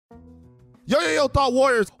Yo, Thought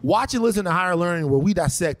Warriors. Watch and listen to Higher Learning, where we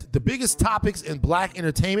dissect the biggest topics in Black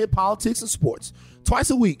entertainment, politics, and sports. Twice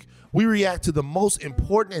a week, we react to the most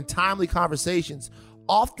important and timely conversations,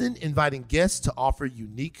 often inviting guests to offer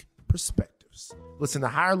unique perspectives. Listen to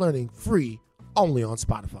Higher Learning free only on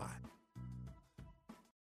Spotify.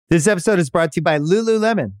 This episode is brought to you by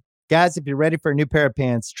Lululemon. Guys, if you're ready for a new pair of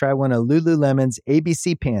pants, try one of Lululemon's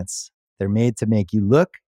ABC pants. They're made to make you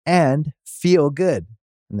look and feel good.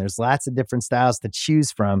 And there's lots of different styles to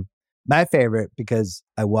choose from. My favorite, because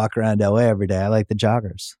I walk around LA every day, I like the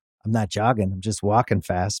joggers. I'm not jogging, I'm just walking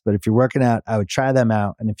fast. But if you're working out, I would try them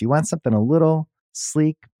out. And if you want something a little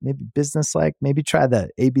sleek, maybe business-like, maybe try the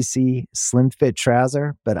ABC Slim Fit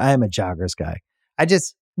trouser. But I am a joggers guy.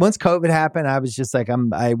 Once COVID happened, I was just like,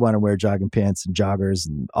 I want to wear jogging pants and joggers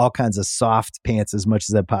and all kinds of soft pants as much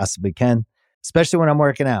as I possibly can, especially when I'm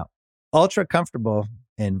working out. Ultra comfortable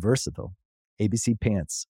and versatile. ABC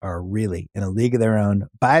pants are really in a league of their own.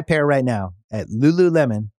 Buy a pair right now at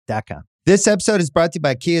Lululemon.com. This episode is brought to you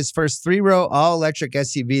by Kia's first 3-row all-electric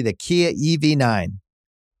SUV, the Kia EV9.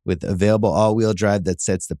 With available all-wheel drive that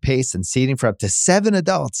sets the pace and seating for up to 7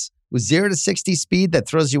 adults. With 0 to 60 speed that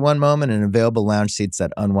throws you one moment and available lounge seats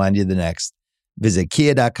that unwind you the next. Visit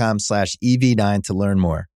kia.com/EV9 to learn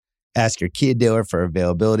more. Ask your Kia dealer for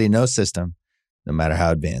availability. No system, no matter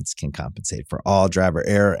how advanced, can compensate for all driver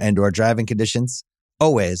error and or driving conditions.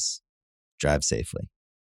 Always drive safely.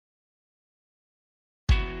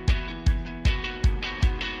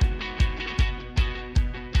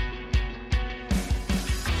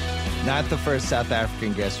 Not the first South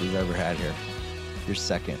African guest we've ever had here. You're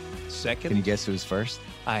second. Second? Can you guess who was first?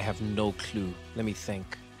 I have no clue. Let me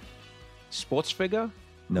think. Sports figure?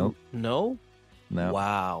 Nope. No? No.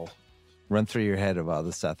 Wow. Run through your head of all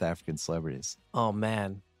the South African celebrities. Oh,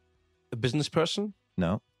 man. A business person?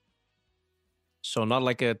 No. So not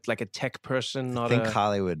like a tech person? Not Think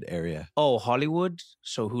Hollywood area. Oh, Hollywood?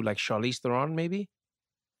 So who, like Charlize Theron, maybe?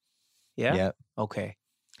 Yeah? Yep. Okay.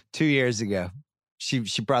 2 years ago.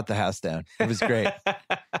 She brought the house down. It was great.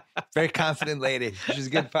 Very confident lady. She's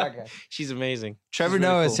a good podcast. She's amazing. Trevor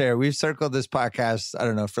Noah's here. We've circled this podcast, I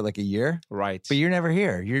don't know, for like a year. Right. But you're never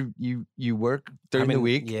here. You work during the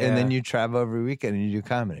week and then you travel every weekend and you do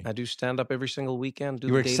comedy. I do stand up every single weekend.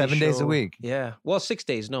 You work 7 days a week. Yeah. Well, 6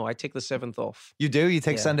 days. No, I take the 7th off. You do? You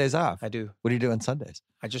take Sundays off? I do. What do you do on Sundays?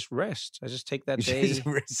 I just rest. I just take that You day.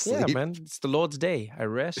 just Yeah, sleep? man. It's the Lord's day. I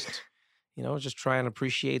rest. Just try and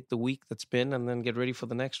appreciate the week that's been and then get ready for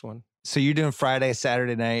the next one. So you're doing Friday,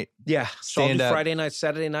 Saturday night? Yeah. So I'll do stand-up. Friday nights,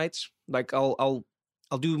 Saturday nights. Like I'll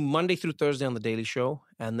do Monday through Thursday on the Daily Show.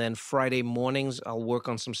 And then Friday mornings, I'll work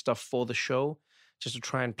on some stuff for the show just to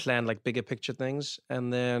try and plan like bigger picture things.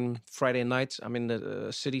 And then Friday nights, I'm in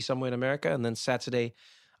the city somewhere in America. And then Saturday,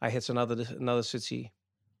 I hit another city.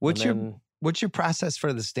 What's your process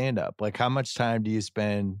for the stand-up? Like how much time do you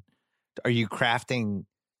spend? Are you crafting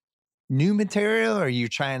new material? Or are you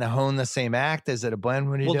trying to hone the same act? Is it a blend?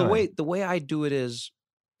 What are you doing? The way I do it is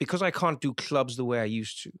because I can't do clubs the way I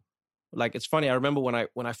used to. Like it's funny. I remember when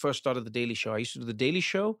I first started the Daily Show, I used to do the Daily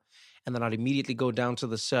Show, and then I'd immediately go down to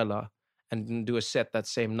the cellar and do a set that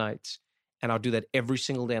same night, and I'll do that every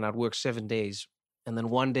single day, and I'd work 7 days. And then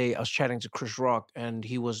one day I was chatting to Chris Rock, and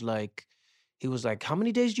he was like, "How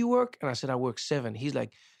many days do you work?" And I said, "I work 7." He's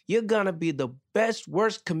like, "You're gonna be the best,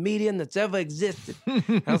 worst comedian that's ever existed."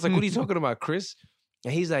 And I was like, "What are you talking about, Chris?"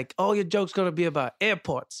 And he's like, "Oh, your joke's gonna be about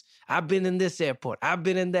airports. I've been in this airport. I've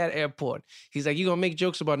been in that airport." He's like, "You're gonna make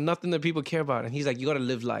jokes about nothing that people care about." And he's like, "You gotta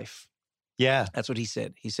live life." Yeah. That's what he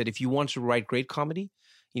said. He said, if you want to write great comedy,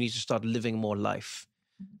 you need to start living more life.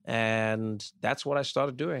 And that's what I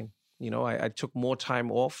started doing. I took more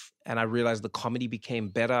time off and I realized the comedy became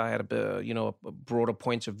better. I had a broader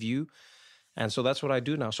point of view. And so that's what I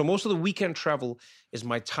do now. So most of the weekend travel is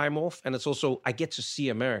my time off. And it's also, I get to see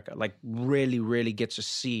America, like really, really get to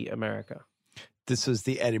see America. This was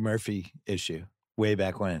the Eddie Murphy issue way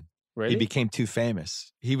back when. Really? He became too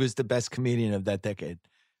famous. He was the best comedian of that decade,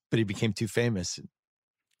 but he became too famous.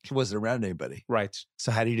 He wasn't around anybody. Right.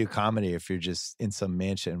 So how do you do comedy if you're just in some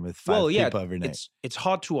mansion with five people every night? It's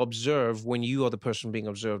hard to observe when you are the person being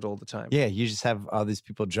observed all the time. Yeah, you just have all these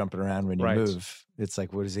people jumping around when you move. It's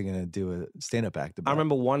like, what is he going to do a stand-up act about? I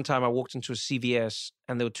remember one time I walked into a CVS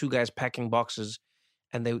and there were two guys packing boxes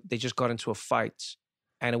and they just got into a fight.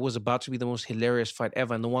 And it was about to be the most hilarious fight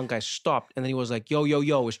ever. And the one guy stopped and then he was like, yo,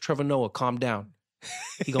 it's Trevor Noah, calm down.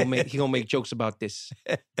 He gonna make jokes about this.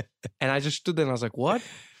 And I just stood there and I was like, what?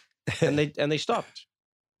 And they stopped.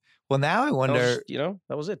 Well, now I wonder,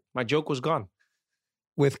 that was it. My joke was gone.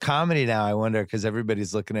 With comedy now, I wonder, because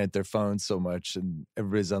everybody's looking at their phones so much and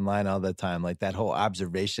everybody's online all the time, like that whole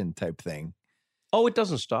observation type thing. Oh, it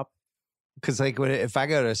doesn't stop. Because like if I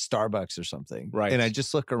go to Starbucks or something, Right. and I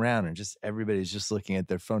just look around and just everybody's just looking at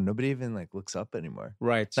their phone, nobody even like looks up anymore.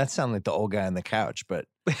 Right. That sounds like the old guy on the couch, but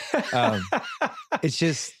it's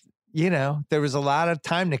just, there was a lot of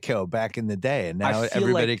time to kill back in the day, and now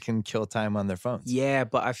everybody can kill time on their phones. Yeah,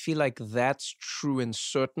 but I feel like that's true in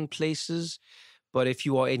certain places. But if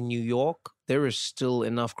you are in New York, there is still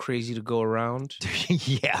enough crazy to go around.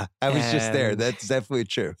 Yeah, I was just there. That's definitely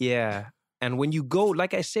true. Yeah. And when you go,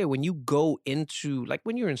 like I say, when you go into, like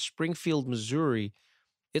when you're in Springfield, Missouri,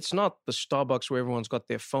 it's not the Starbucks where everyone's got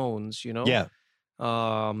their phones, Yeah.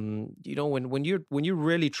 When you're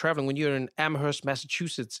really traveling, when you're in Amherst,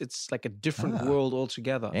 Massachusetts, it's like a different world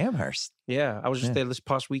altogether. Amherst. Yeah, I was just there this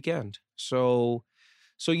past weekend. So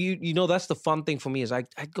that's the fun thing for me is I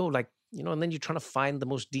go like, and then you're trying to find the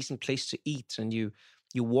most decent place to eat, and you're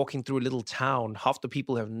walking through a little town. Half the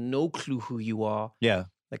people have no clue who you are. Yeah.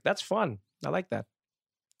 Like, that's fun. I like that.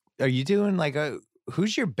 Are you doing like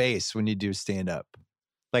who's your base when you do stand up?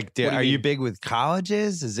 Like, are you big with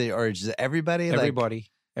colleges? Is it, or just everybody? Everybody.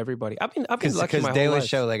 I've been lucky my whole Daily life.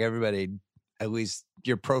 Show, like everybody, at least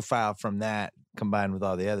your profile from that combined with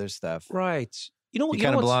all the other stuff. Right. You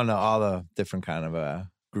kind of belong to all the different kind of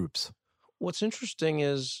groups. What's interesting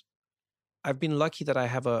is I've been lucky that I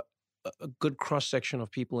have a good cross section of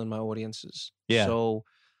people in my audiences. Yeah. So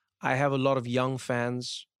I have a lot of young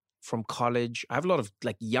fans from college. I have a lot of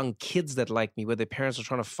like young kids that like me, where their parents are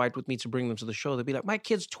trying to fight with me to bring them to the show. They'll be like, my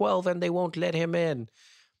kid's 12 and they won't let him in.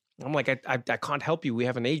 I'm like, I can't help you. We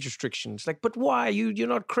have an age restriction. It's like, but why? You're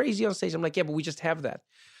not crazy on stage. I'm like, yeah, but we just have that.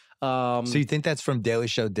 So you think that's from Daily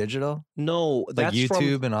Show Digital? No, like that's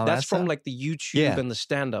YouTube and all that. That's from like the YouTube and the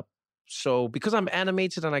stand-up. So because I'm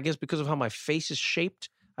animated, and I guess because of how my face is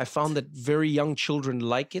shaped, I found that very young children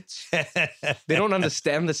like it. They don't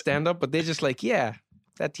understand the stand-up, but they're just like, yeah,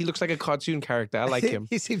 that he looks like a cartoon character. I like him.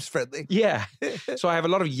 He seems friendly. Yeah. So I have a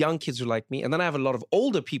lot of young kids who like me, and then I have a lot of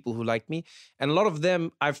older people who like me, and a lot of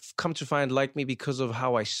them I've come to find like me because of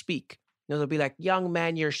how I speak. They'll be like, young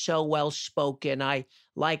man, you're so well-spoken. I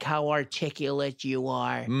like how articulate you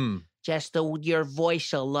are. Just your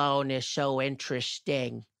voice alone is so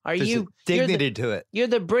interesting. There's a dignity to it. You're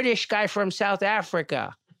the British guy from South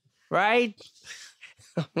Africa, right?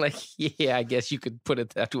 I'm like, yeah, I guess you could put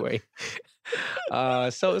it that way.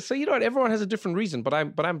 So you know what? Everyone has a different reason, but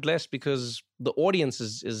I'm blessed because the audience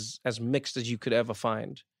is as mixed as you could ever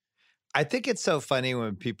find. I think it's so funny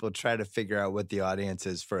when people try to figure out what the audience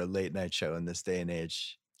is for a late night show in this day and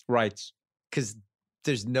age. Right. Because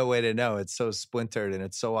there's no way to know. It's so splintered and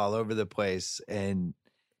it's so all over the place. And,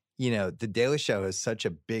 the Daily Show has such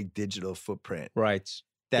a big digital footprint. Right.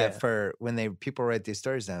 That for when people write these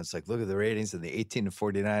stories down, it's like, look at the ratings of the 18 to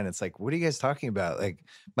 49. It's like, what are you guys talking about? Like,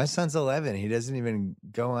 my son's 11. He doesn't even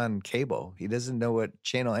go on cable. He doesn't know what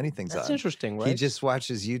channel anything's on. That's interesting, right? He just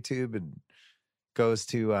watches YouTube and goes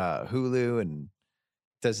to Hulu and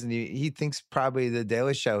he thinks probably the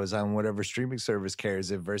Daily Show is on whatever streaming service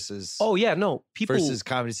carries it versus versus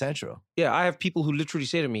Comedy Central. Yeah, I have people who literally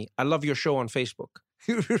say to me, I love your show on Facebook.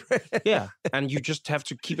 Yeah, and you just have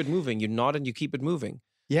to keep it moving. You nod and you keep it moving.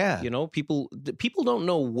 Yeah. People don't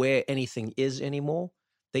know where anything is anymore.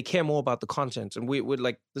 They care more about the content. And we're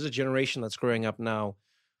like, there's a generation that's growing up now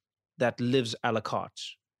that lives a la carte.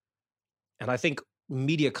 And I think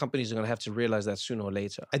media companies are going to have to realize that sooner or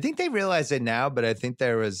later. I think they realize it now, but I think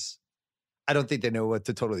I don't think they know what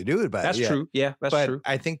to totally do about it. That's true. Yeah, that's true.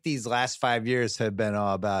 I think these last 5 years have been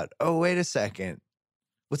all about, oh, wait a second.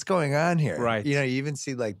 What's going on here? Right. You even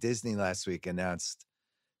see like Disney last week announced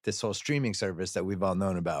this whole streaming service that we've all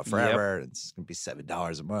known about forever. Yep. It's going to be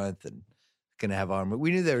 $7 a month and going to have all.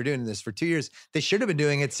 We knew they were doing this for 2 years. They should have been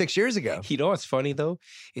doing it 6 years ago. You know what's funny though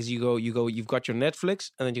is you've got your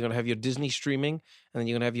Netflix, and then you're going to have your Disney streaming, and then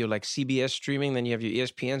you're going to have your like CBS streaming, then you have your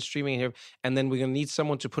ESPN streaming, and then we're going to need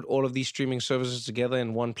someone to put all of these streaming services together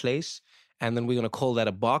in one place. And then we're going to call that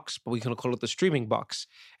a box, but we're going to call it the streaming box.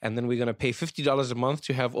 And then we're going to pay $50 a month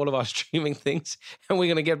to have all of our streaming things, and we're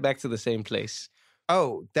going to get back to the same place.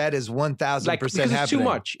 Oh, that is 1,000% happening. It's too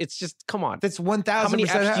much. It's just, come on. That's 1,000% How many apps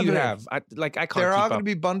happening. do you have? I can't They're all keep going to up.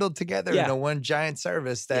 be bundled together in a one giant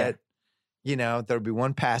service that, there'll be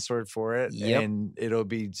one password for it, and it'll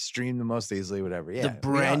be streamed the most easily, whatever. Yeah, the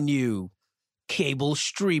brand new cable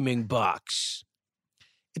streaming box.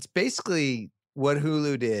 It's basically what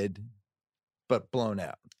Hulu did, but blown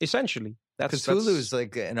out. Essentially. Because Hulu is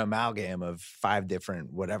like an amalgam of 5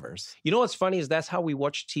 different whatevers. You know what's funny is that's how we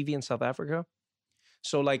watch TV in South Africa.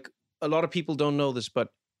 So like a lot of people don't know this, but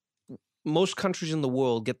most countries in the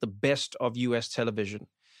world get the best of US television.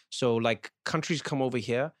 So like countries come over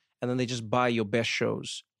here and then they just buy your best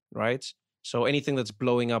shows, right? So anything that's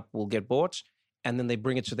blowing up will get bought, and then they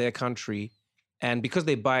bring it to their country. And because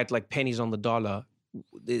they buy it like pennies on the dollar,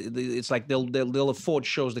 it's like they'll afford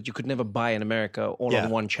shows that you could never buy in America all on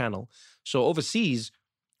one channel. So overseas,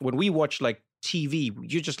 when we watch like TV,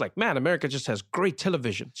 you're just like, man, America just has great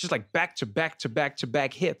television. It's just like back to back to back to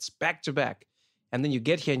back hits, back to back. And then you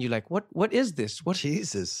get here and you're like, what is this?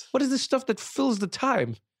 Jesus. What is this stuff that fills the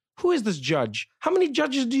time? Who is this judge? How many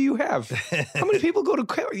judges do you have? How many people go to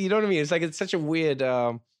court? You know what I mean? It's like, it's such a weird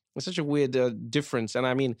difference. And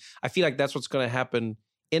I mean, I feel like that's what's going to happen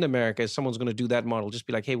in America is someone's going to do that model. Just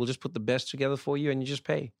be like, hey, we'll just put the best together for you and you just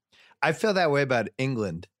pay. I feel that way about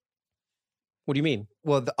England. What do you mean?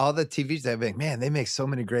 Well, all the TVs they make, man, they make so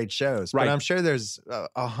many great shows. Right. But I'm sure there's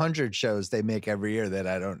 100 shows they make every year that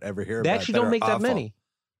I don't ever hear about. They actually don't make that many.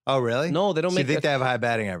 Oh, really? No, they don't so make. You think they have a high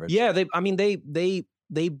batting average? Yeah,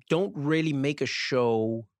 they don't really make a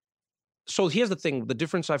show. So here's the thing: the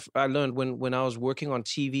difference I learned when I was working on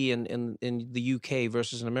TV in the UK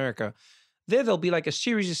versus in America. There'll be like a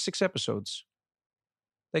series of 6 episodes.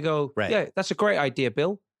 They go, right. Yeah, that's a great idea,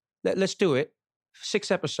 Bill. Let's do it.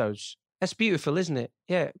 6 episodes. That's beautiful, isn't it?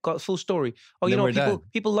 Yeah, got a full story. Oh, you know,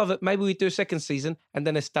 people love it. Maybe we do a second season and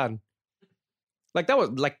then it's done. Like that was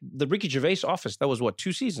like the Ricky Gervais Office. That was what,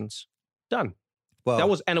 2 seasons? Done. Well, it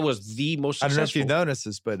was the most successful. I don't know if you noticed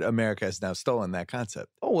this, but America has now stolen that concept.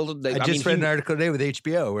 Oh, well, I just read an article today with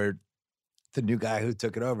HBO where the new guy who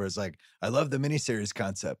took it over is like, I love the miniseries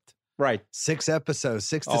concept. Right. 6 episodes,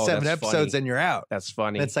 6 to 7 episodes, and you're out. That's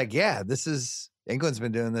funny. And it's like, yeah, England's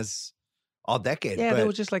been doing this all decade. Yeah, they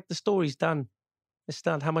were just like, the story's done. It's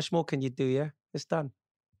done. How much more can you do? Yeah, it's done.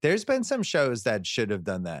 There's been some shows that should have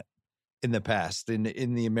done that in the past, in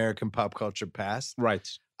the American pop culture past. Right.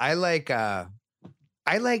 I like,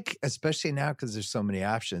 especially now because there's so many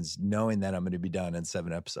options, knowing that I'm going to be done in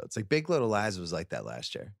 7 episodes. Like Big Little Lies was like that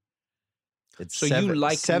last year. It's so 7, you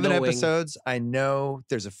like 7 knowing... episodes. I know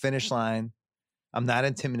there's a finish line. I'm not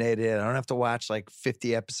intimidated. I don't have to watch like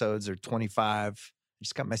 50 episodes or 25. I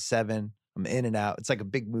just got my 7. I'm in and out. It's like a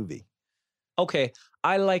big movie. Okay.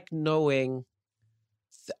 I like knowing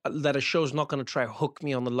that a show's not going to try to hook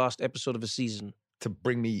me on the last episode of a season. To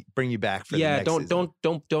bring you back for the next season.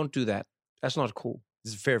 Don't do that. That's not cool.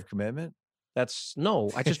 Is it fair of commitment?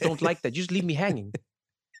 No, I just don't like that. You just leave me hanging.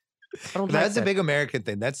 I don't like that. That's a big American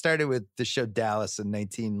thing. That started with the show Dallas in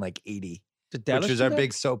 1980. Dallas, which was our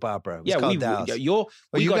big soap opera. It was called Dallas.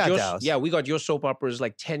 We got yours, Dallas. Yeah, we got your soap operas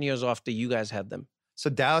like 10 years after you guys had them. So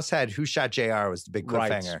Dallas had Who Shot JR was the big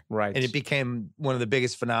cliffhanger. Right. And it became one of the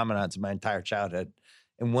biggest phenomenons of my entire childhood.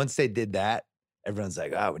 And once they did that, everyone's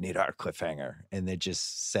like, oh, we need our cliffhanger. And they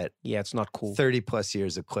just set it's not cool. 30 plus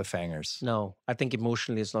years of cliffhangers. No, I think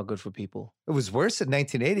emotionally it's not good for people. It was worse in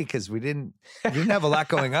 1980 because we didn't have a lot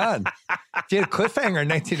going on. If you had a cliffhanger in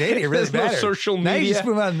 1980, it really mattered. No social media. Now you just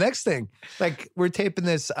move on to the next thing. Like we're taping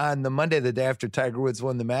this on the Monday, the day after Tiger Woods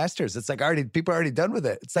won the Masters. It's like people are already done with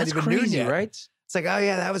it. It's not even crazy, noon yet. Right? It's like, oh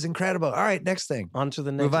yeah, that was incredible. All right, next thing. On to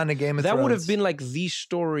the next. Move on to Game of Thrones. That would have been like the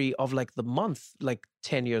story of like the month, like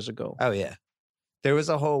 10 years ago. Oh yeah. There was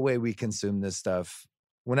a whole way we consumed this stuff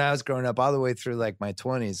when I was growing up all the way through like my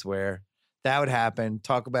 20s where that would happen,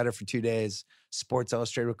 talk about it for 2 days. Sports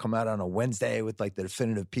Illustrated would come out on a Wednesday with like the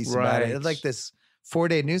definitive piece about it. It's like this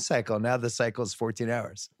 4-day news cycle. Now the cycle is 14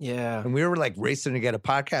 hours. Yeah. And we were like racing to get a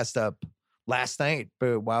podcast up last night,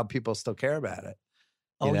 but while people still care about it.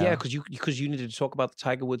 Oh yeah, because you needed to talk about the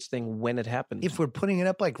Tiger Woods thing when it happened. If we're putting it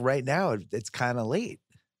up like right now, it's kind of late.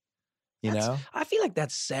 You know? I feel like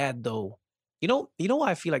that's sad though. You know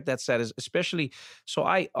why I feel like that's sad is especially, so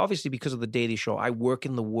I, obviously because of the Daily Show, I work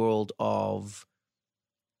in the world of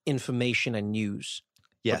information and news.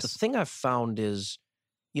 Yes. But the thing I've found is,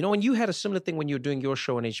 and you had a similar thing when you were doing your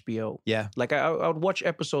show on HBO. Yeah. Like I would watch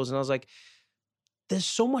episodes and I was like, there's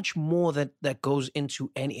so much more that goes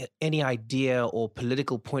into any idea or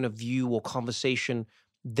political point of view or conversation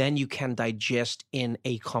than you can digest in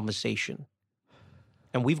a conversation.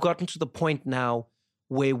 And we've gotten to the point now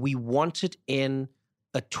where we want it in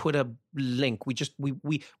a Twitter link. We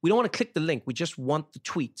don't want to click the link. We just want the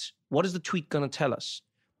tweet. What is the tweet going to tell us?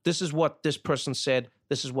 This is what this person said.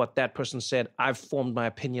 This is what that person said. I've formed my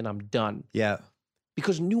opinion. I'm done. Yeah.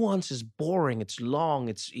 Because nuance is boring. It's long.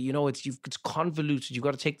 It's convoluted. You've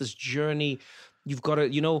got to take this journey. You've got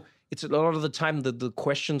to, it's a lot of the time the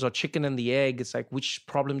questions are chicken and the egg. It's like, which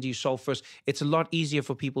problem do you solve first? It's a lot easier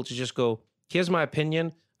for people to just go, here's my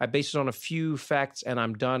opinion. I base it on a few facts and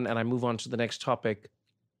I'm done and I move on to the next topic.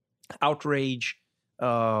 Outrage,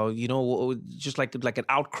 just like an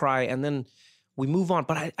outcry, and then we move on.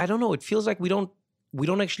 But I don't know. It feels like we don't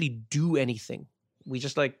actually do anything. We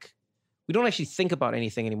we don't actually think about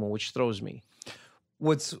anything anymore, which throws me.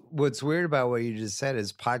 What's weird about what you just said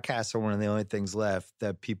is podcasts are one of the only things left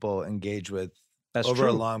that people engage with over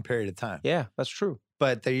a long period of time. Yeah, that's true.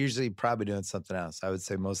 But they're usually probably doing something else. I would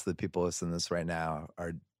say most of the people listening to this right now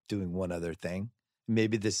are doing one other thing.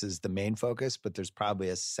 Maybe this is the main focus, but there's probably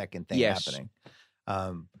a second thing happening.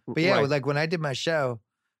 But yeah, like when I did my show,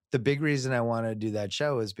 the big reason I wanted to do that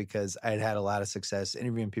show is because I had a lot of success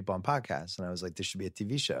interviewing people on podcasts. And I was like, this should be a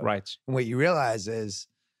TV show. Right. And what you realize is,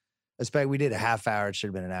 especially we did a half hour, it should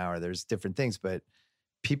have been an hour. There's different things, but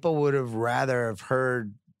people would have rather have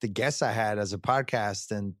heard the guests I had as a podcast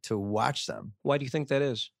than to watch them. Why do you think that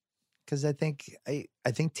is? Because I think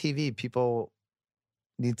TV, people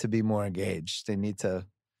need to be more engaged. They need to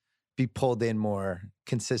be pulled in more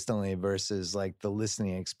consistently versus like the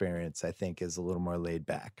listening experience, I think, is a little more laid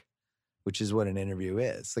back, which is what an interview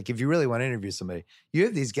is. Like if you really want to interview somebody, you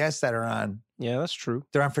have these guests that are on. Yeah, that's true.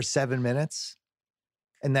 They're on for 7 minutes.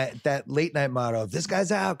 And that late night motto of this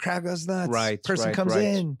guy's out, crowd goes nuts. Right. Person comes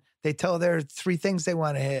in, they tell their 3 things they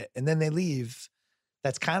want to hit, and then they leave.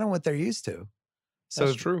 That's kind of what they're used to. So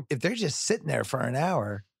that's true. If they're just sitting there for an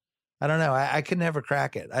hour, I don't know. I could never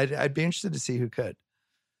crack it. I'd be interested to see who could.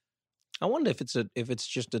 I wonder if it's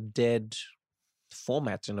just a dead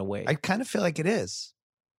format in a way. I kind of feel like it is.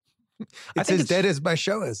 It's as dead as my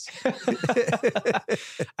show is.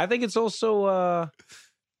 I think it's also a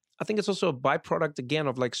byproduct again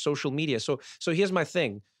of like social media. So here's my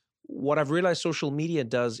thing. What I've realized social media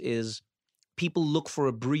does is people look for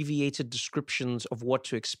abbreviated descriptions of what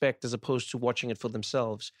to expect as opposed to watching it for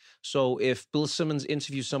themselves. So if Bill Simmons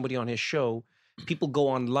interviews somebody on his show, people go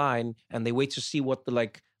online and they wait to see what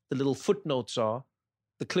the little footnotes are,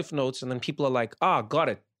 the cliff notes, and then people are like, got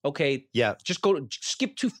it. Okay, yeah. Just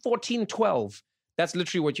skip to 14:12. That's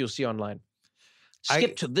literally what you'll see online.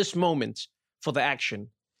 Skip to this moment for the action.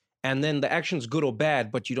 And then the action's good or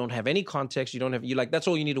bad, but you don't have any context. That's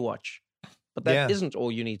all you need to watch. But that isn't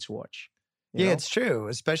all you need to watch. You know? It's true.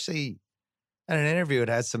 Especially in an interview, it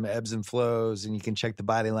has some ebbs and flows and you can check the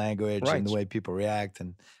body language and the way people react.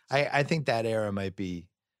 And I think that era might be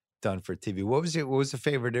done for TV. What was the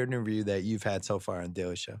favorite interview that you've had so far on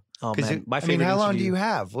Daily Show? Oh man, my favorite. How long do you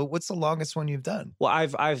have? What's the longest one you've done? Well,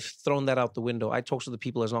 I've thrown that out the window. I talk to the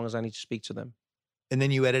people as long as I need to speak to them. And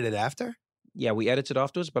then you edit it after? Yeah, we edit it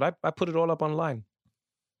afterwards, but I put it all up online.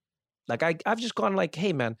 Like I've just gone like,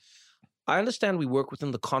 hey man, I understand we work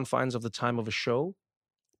within the confines of the time of a show,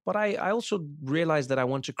 but I also realize that I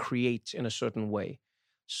want to create in a certain way.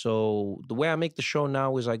 So the way I make the show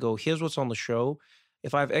now is I go, here's what's on the show.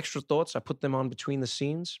 If I have extra thoughts, I put them on between the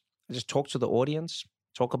scenes. I just talk to the audience,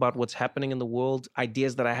 talk about what's happening in the world,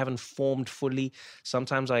 ideas that I haven't formed fully.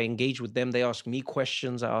 Sometimes I engage with them. They ask me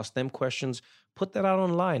questions. I ask them questions. Put that out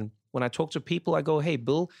online. When I talk to people, I go, hey,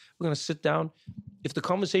 Bill, we're going to sit down. If the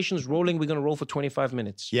conversation's rolling, we're going to roll for 25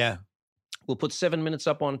 minutes. Yeah. We'll put 7 minutes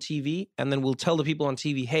up on TV, and then we'll tell the people on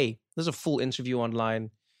TV, hey, there's a full interview online.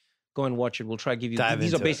 Go and watch it. We'll try to give you,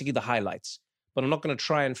 these are basically the highlights. But I'm not going to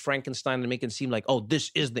try and Frankenstein and make it seem like, oh, this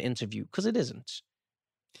is the interview, because it isn't.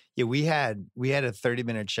 Yeah, we had a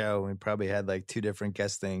 30-minute show. We probably had like 2 different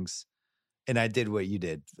guest things. And I did what you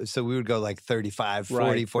did. So we would go like 35,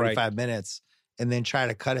 40, 45 minutes and then try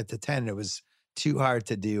to cut it to 10. It was too hard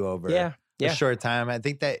to do over a short time. I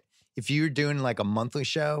think that if you're doing like a monthly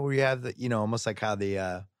show where you have almost like how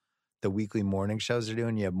the weekly morning shows are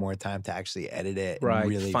doing, you have more time to actually edit it and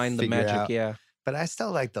really find the magic, out. But I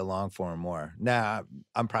still like the long form more. Now,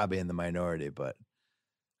 I'm probably in the minority, but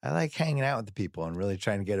I like hanging out with the people and really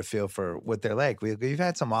trying to get a feel for what they're like. We've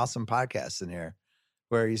had some awesome podcasts in here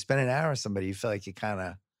where you spend an hour with somebody, you feel like you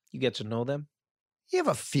get to know them. You have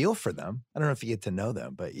a feel for them. I don't know if you get to know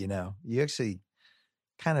them, but you actually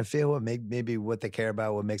kind of feel maybe what they care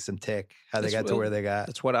about, what makes them tick, how they got to where they got.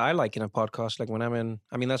 That's what I like in a podcast. Like when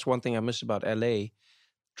that's one thing I miss about LA.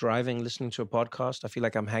 Driving, listening to a podcast. I feel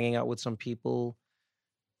like I'm hanging out with some people,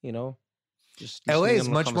 just LA is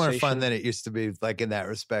much more fun than it used to be, like in that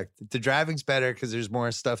respect. The driving's better because there's more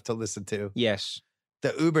stuff to listen to. Yes.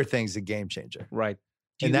 The Uber thing's a game changer. Right.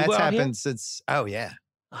 And that's happened since, oh yeah.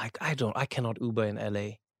 I cannot Uber in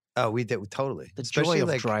LA. Oh, we did, totally. The joy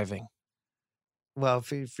of driving. Well,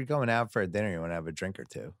 if you're going out for a dinner, you want to have a drink or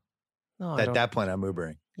two. No, at that point, I'm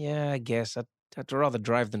Ubering. Yeah, I guess. I'd rather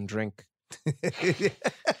drive than drink.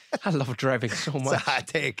 I love driving so much. It's a hot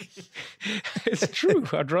take. It's true.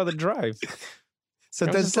 I'd rather drive. So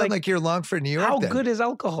it doesn't sound like you're long for New York. How good is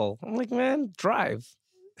alcohol? I'm like, man, drive.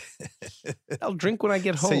 I'll drink when I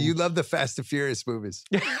get home. So you love the Fast and Furious movies.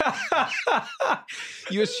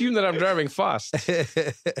 You assume that I'm driving fast.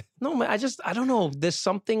 No, man, I don't know. There's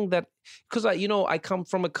something that, because I come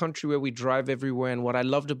from a country where we drive everywhere. And what I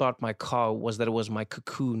loved about my car was that it was my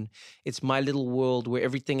cocoon. It's my little world where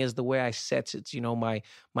everything is the way I set it.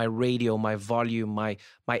 My radio, my volume, my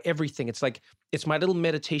everything. It's my little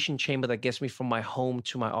meditation chamber that gets me from my home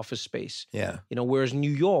to my office space. Yeah. Whereas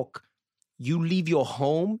New York, you leave your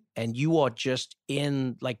home and you are just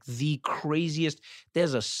in like the craziest.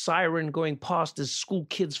 There's a siren going past. There's school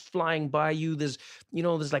kids flying by you. There's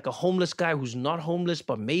like a homeless guy who's not homeless,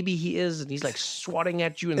 but maybe he is. And he's like swatting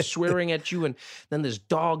at you and swearing at you. And then there's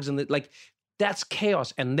dogs and that's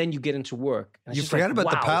chaos. And then you get into work. And you forgot about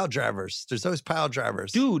the pile drivers. There's always pile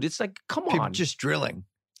drivers. Dude, it's like, come on. People just drilling.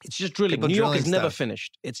 It's just drilling. New York is never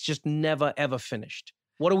finished. It's just never, ever finished.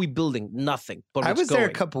 What are we building? Nothing. But I was there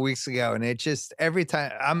a couple weeks ago, and it just every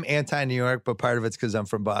time I'm anti-New York, but part of it's because I'm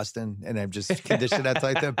from Boston and I'm just conditioned out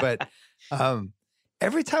like that. But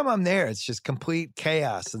every time I'm there, it's just complete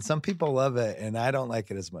chaos, and some people love it, and I don't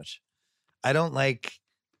like it as much. I don't like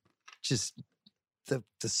just the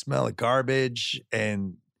smell of garbage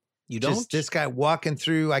and you don't. Just this guy walking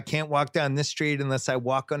through. I can't walk down this street unless I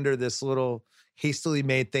walk under this little hastily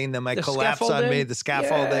made thing that might collapse on me. The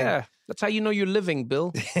scaffolding. Yeah. That's how you know you're living,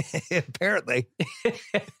 Bill. Apparently.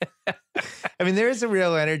 I mean, there is a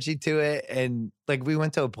real energy to it. And like we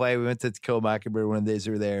went to a play, we went to Kill a Mockingbird one of the days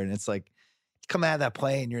we were there. And it's like, you come out of that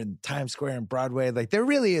play and you're in Times Square and Broadway. Like there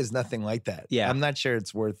really is nothing like that. Yeah. I'm not sure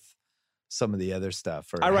it's worth some of the other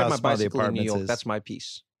stuff. Or I ride how my small the bicycle in New York. is. That's my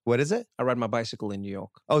piece. What is it? I ride my bicycle in New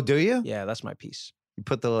York. Oh, do you? Yeah, that's my piece. You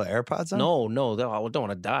put the little AirPods on? No, I don't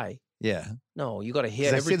want to die. Yeah. No, you got to hear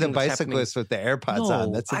I everything. see the bicyclists with the AirPods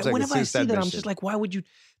on. That seems like whenever a I suicide see that, mission. I'm just like, why would you?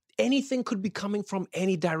 Anything could be coming from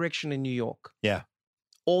any direction in New York. Yeah.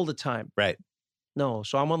 All the time. Right. No,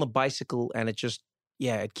 so I'm on the bicycle and it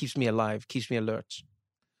keeps me alive, keeps me alert.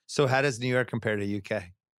 So how does New York compare to UK?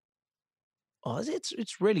 Oh,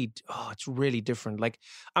 it's really different. Like,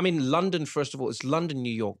 I mean, London, first of all, it's London,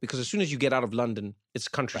 New York, because as soon as you get out of London, it's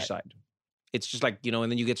countryside. Right. It's just like,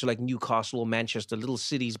 and then you get to like Newcastle or Manchester, little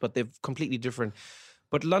cities, but they're completely different.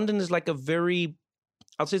 But London is like I'd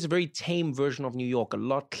say it's a very tame version of New York, a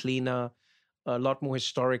lot cleaner, a lot more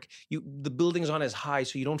historic. The buildings aren't as high,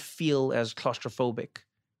 so you don't feel as claustrophobic,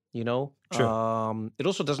 True. It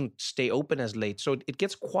also doesn't stay open as late. So it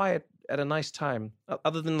gets quiet at a nice time.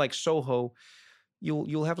 Other than like Soho,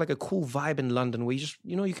 you'll have like a cool vibe in London where you just,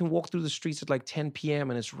 you can walk through the streets at like 10 p.m.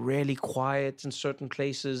 and it's really quiet in certain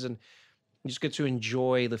places and you just get to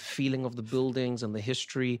enjoy the feeling of the buildings and the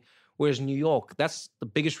history. Whereas New York, that's the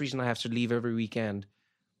biggest reason I have to leave every weekend.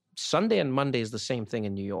 Sunday and Monday is the same thing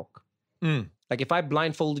in New York. Like if I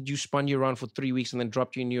blindfolded you, spun you around for 3 weeks and then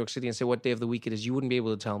dropped you in New York City and say what day of the week it is, you wouldn't be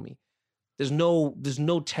able to tell me. There's no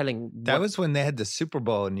telling. That was when they had the Super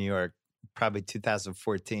Bowl in New York, probably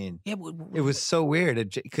 2014. Yeah, it was so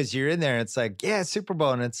weird because you're in there and it's like, yeah, Super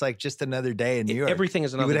Bowl, and it's like just another day in New York. Everything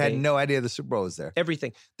is another day. You would have had no idea the Super Bowl was there.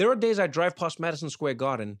 Everything. There are days I drive past Madison Square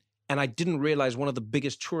Garden and I didn't realize one of the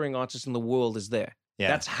biggest touring artists in the world is there. Yeah.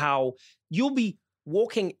 That's how you'll be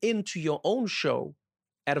walking into your own show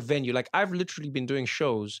at a venue. Like I've literally been doing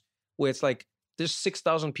shows where it's like there's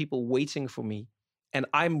 6,000 people waiting for me and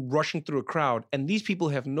I'm rushing through a crowd and these people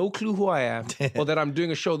have no clue who I am or that I'm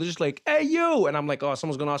doing a show. They're just like, hey, you. And I'm like, oh,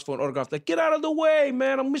 someone's going to ask for an autograph. Like, get out of the way,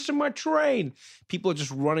 man. I'm missing my train. People are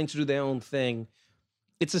just running to do their own thing.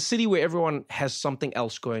 It's a city where everyone has something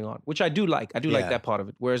else going on, which I do like. I do like that part of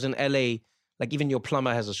it. Whereas in LA, like even your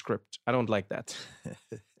plumber has a script. I don't like that.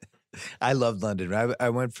 I loved London. I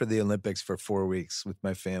went for the Olympics for 4 weeks with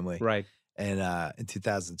my family. Right. And in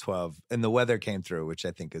 2012. And the weather came through, which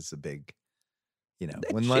I think is a big,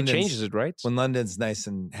 when it changes it, right? When London's nice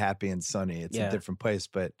and happy and sunny, it's a different place.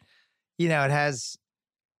 But, it has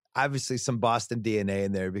obviously some Boston DNA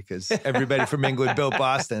in there because everybody from England built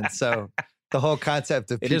Boston. So the whole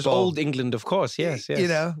concept of people. It is old England, of course. Yes.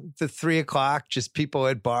 The 3 o'clock, just people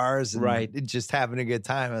at bars and right. just having a good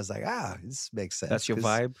time. I was like, this makes sense. That's your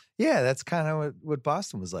vibe? Yeah, that's kind of what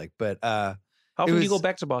Boston was like. But how often do you go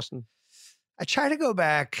back to Boston? I try to go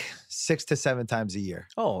back 6 to 7 times a year.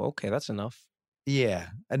 Oh, okay. That's enough. Yeah.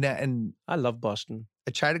 And I love Boston.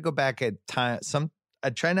 I try to go back at times. I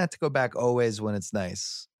try not to go back always when it's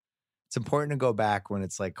nice. It's important to go back when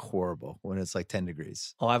it's like horrible, when it's like 10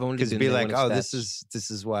 degrees. Oh, I've only been be there like, when this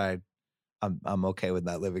is why I'm okay with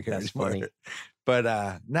not living here That's anymore. funny.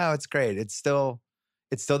 But no, it's great. It's still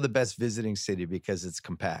the best visiting city because it's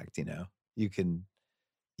compact. You can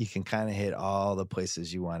you can kind of hit all the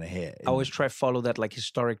places you want to hit. I always try to follow that like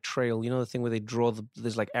historic trail. You know the thing where they draw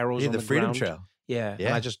there's like arrows on the Freedom ground? Trail. Yeah.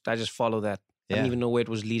 And I just follow that. I didn't even know where it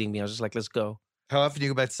was leading me. I was just like, let's go. How often do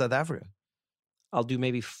you go back to South Africa? I'll do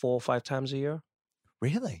maybe 4 or 5 times a year.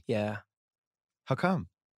 Really? Yeah. How come?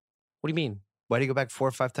 What do you mean? Why do you go back 4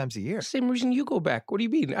 or 5 times a year? Same reason you go back. What do you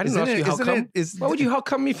mean? I didn't ask you how isn't come. it- Why would you how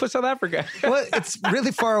come me for South Africa? Well, it's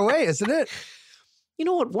really far away, isn't it? You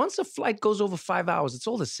know what? Once a flight goes over 5 hours, it's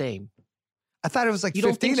all the same. I thought it was like You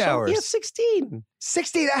don't 15 think so? hours. Yeah, 16.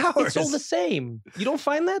 16 hours. It's all the same. You don't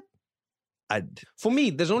find that? For me,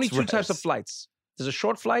 there's only It's two types of rest. flights. There's a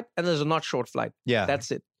short flight and there's a not short flight. Yeah. That's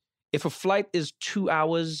it. If a flight is 2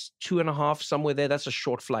 hours, 2.5, somewhere there, that's a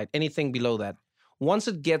short flight. Anything below that. Once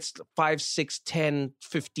it gets 5, 6, 10,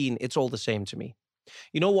 15, it's all the same to me.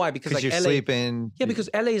 You know why? Because like you're LA, sleeping. Yeah, because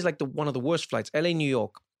LA is like one of the worst flights. LA, New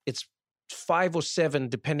York, it's 5 or 7,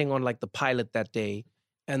 depending on like the pilot that day.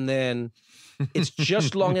 And then it's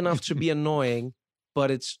just long enough to be annoying,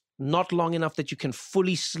 but it's not long enough that you can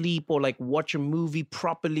fully sleep or like watch a movie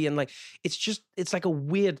properly. And like, it's like a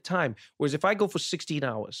weird time. Whereas if I go for 16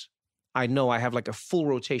 hours, I know I have like a full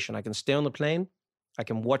rotation. I can stay on the plane. I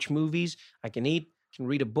can watch movies. I can eat, can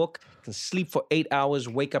read a book, can sleep for 8 hours,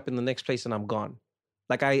 wake up in the next place and I'm gone.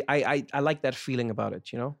 Like I like that feeling about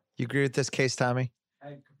it, you know? You agree with this case, Tommy?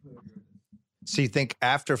 I completely agree. So you think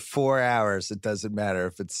after 4 hours, it doesn't matter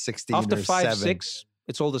if it's 16 After or 5, 7? 6,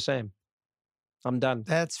 it's all the same. I'm done.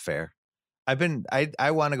 That's fair. I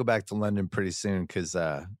want to go back to London pretty soon because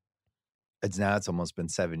it's almost been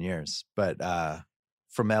 7 years. But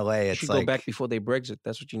from LA, You it's should like go back before they Brexit.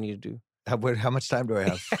 That's what you need to do. how much time do I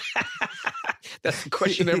have? That's the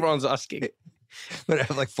question everyone's asking. But I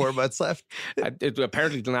have like 4 months left.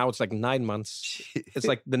 Apparently now it's like 9 months. It's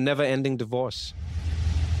like the never-ending divorce.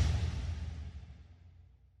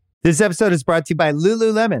 This episode is brought to you by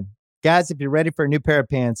Lululemon. Guys, if you're ready for a new pair of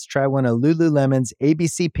pants, try one of Lululemon's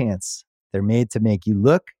ABC pants. They're made to make you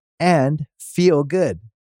look and feel good.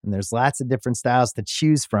 And there's lots of different styles to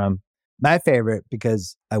choose from. My favorite,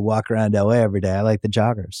 because I walk around LA every day, I like the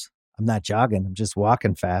joggers. I'm not jogging, I'm just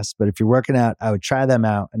walking fast. But if you're working out, I would try them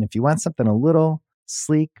out. And if you want something a little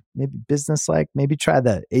sleek, maybe business-like, maybe try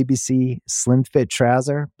the ABC Slim Fit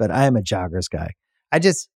trouser. But I am a joggers guy.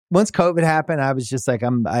 Once COVID happened, I was just like,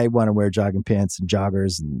 I want to wear jogging pants and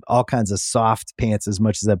joggers and all kinds of soft pants as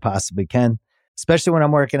much as I possibly can, especially when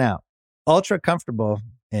I'm working out. Ultra comfortable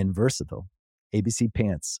and versatile. ABC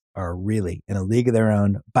pants are really in a league of their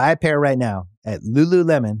own. Buy a pair right now at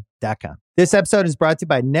lululemon.com. This episode is brought to you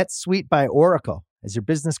by NetSuite by Oracle. As your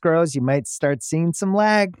business grows, you might start seeing some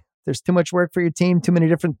lag. There's too much work for your team, too many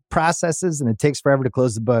different processes, and it takes forever to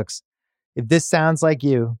close the books. If this sounds like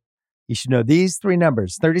you should know these 3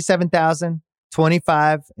 numbers: 37,000,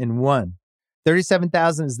 25, and 1.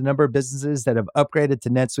 37,000 is the number of businesses that have upgraded to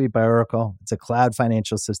NetSuite by Oracle. It's a cloud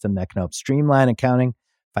financial system that can help streamline accounting,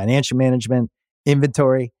 financial management,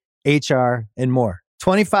 inventory, HR, and more.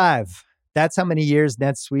 25, that's how many years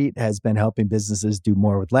NetSuite has been helping businesses do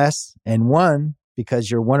more with less. And 1,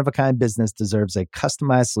 because your one-of-a-kind business deserves a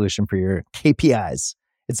customized solution for your KPIs.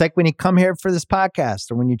 It's like when you come here for this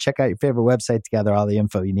podcast or when you check out your favorite website to gather all the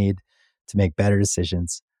info you need to make better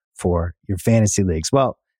decisions for your fantasy leagues.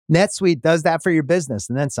 Well, NetSuite does that for your business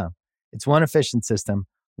and then some. It's one efficient system,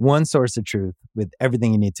 one source of truth with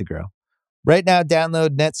everything you need to grow. Right now,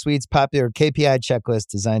 download NetSuite's popular KPI checklist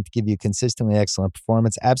designed to give you consistently excellent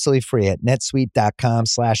performance absolutely free at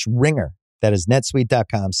netsuite.com/ringer. That is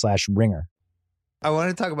netsuite.com/ringer. I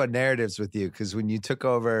want to talk about narratives with you because when you took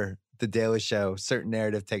over The Daily Show, certain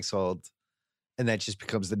narrative takes hold. And that just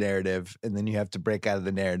becomes the narrative. And then you have to break out of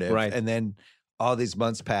the narrative. Right. And then all these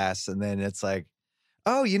months pass. And then it's like,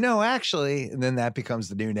 oh, actually. And then that becomes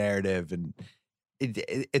the new narrative. And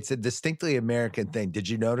it's a distinctly American thing. Did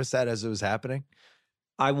you notice that as it was happening?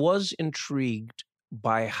 I was intrigued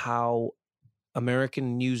by how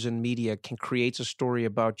American news and media can create a story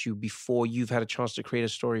about you before you've had a chance to create a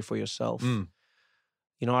story for yourself. You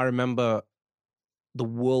know, I remember the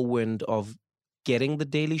whirlwind of getting The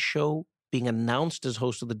Daily Show, being announced as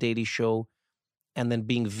host of The Daily Show, and then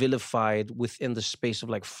being vilified within the space of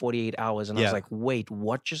like 48 hours. And I was like, wait,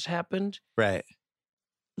 what just happened? Right.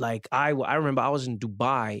 Like, I remember I was in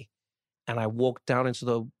Dubai and I walked down into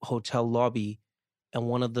the hotel lobby and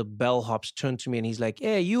one of the bellhops turned to me and he's like,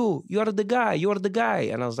 hey, you are the guy.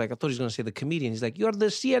 And I was like, I thought he was going to say the comedian. He's like, you're the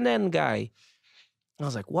CNN guy. And I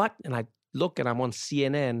was like, what? And I look and I'm on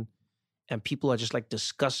CNN. And people are just like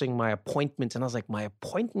discussing my appointment. And I was like, my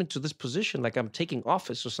appointment to this position? Like I'm taking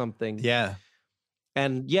office or something. Yeah.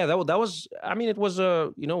 And yeah, that was, I mean, it was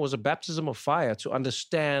a baptism of fire to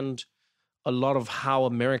understand a lot of how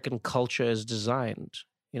American culture is designed.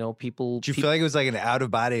 You know, people. Do you feel like it was like an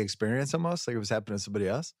out-of-body experience almost? Like it was happening to somebody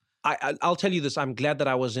else? I'll tell you this. I'm glad that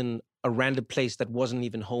I was in a random place that wasn't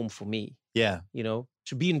even home for me. Yeah. You know,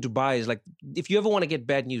 to be in Dubai is like, if you ever want to get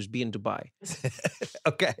bad news, be in Dubai.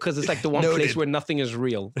 Okay. Because it's like the one place where nothing is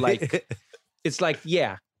real. Like, it's like,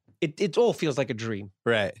 yeah, it all feels like a dream.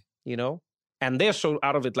 Right. You know? And they're so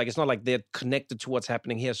out of it. Like, it's not like they're connected to what's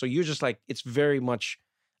happening here. So you're just like, it's very much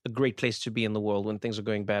a great place to be in the world when things are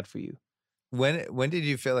going bad for you. When did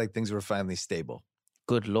you feel like things were finally stable?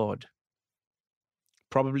 Good Lord.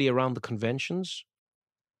 Probably around the conventions.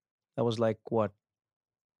 That was like, what,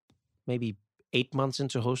 maybe 8 months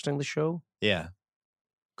into hosting the show? Yeah.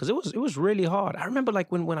 Because it was really hard. I remember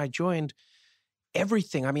like when I joined,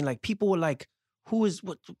 everything. I mean, like people were like,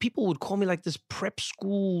 people would call me like this prep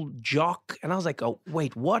school jock. And I was like, oh,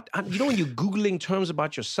 wait, what? You know when you're Googling terms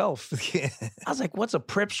about yourself? Yeah. I was like, what's a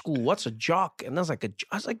prep school? What's a jock? And I was like,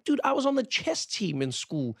 dude, I was on the chess team in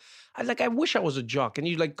school. I wish I was a jock. And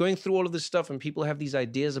you like going through all of this stuff and people have these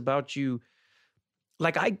ideas about you.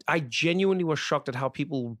 Like I genuinely was shocked at how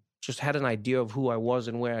people just had an idea of who I was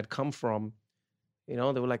and where I'd come from. You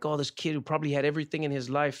know, they were like, oh, this kid who probably had everything in his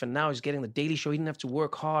life and now he's getting the Daily Show. He didn't have to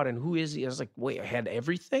work hard. And who is he? I was like, wait, I had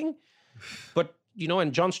everything? But, you know,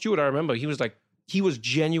 and Jon Stewart, I remember, he was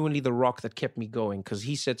genuinely the rock that kept me going because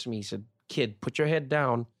he said to me, he said, kid, put your head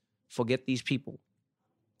down, forget these people.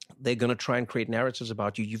 They're going to try and create narratives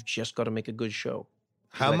about you. You've just got to make a good show.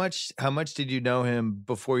 How much did you know him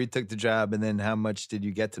before you took the job, and then how much did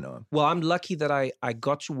you get to know him? Well, I'm lucky that I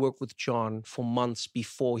got to work with Jon for months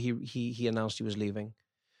before he announced he was leaving.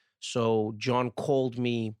 So Jon called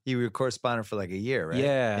me. You were a correspondent for like a year, right?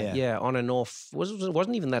 Yeah, on and off. It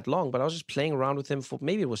wasn't even that long, but I was just playing around with him for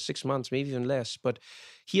maybe it was 6 months, maybe even less. But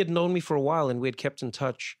he had known me for a while, and we had kept in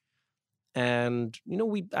touch. And you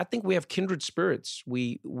know, I think we have kindred spirits.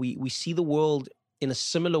 We see the world in a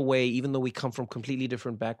similar way, even though we come from completely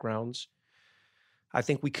different backgrounds. I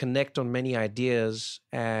think we connect on many ideas.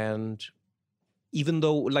 And even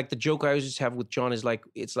though, like the joke I always used to have with Jon is like,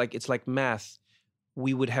 it's like math.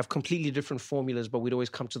 We would have completely different formulas, but we'd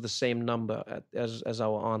always come to the same number as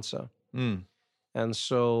our answer. Mm. And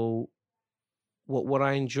so what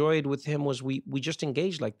I enjoyed with him was we just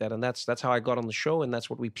engaged like that. And that's how I got on the show. And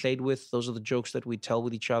that's what we played with. Those are the jokes that we tell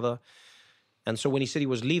with each other. And so when he said he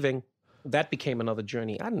was leaving, that became another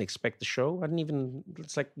journey. I didn't expect the show.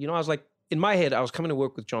 It's like, you know, I was like, in my head, I was coming to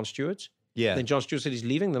work with Jon Stewart. Yeah. Then Jon Stewart said he's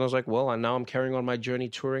leaving. Then I was like, well, now I'm carrying on my journey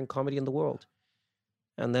touring comedy in the world.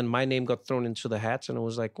 And then my name got thrown into the hat, and it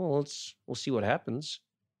was like, well, we'll see what happens.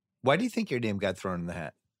 Why do you think your name got thrown in the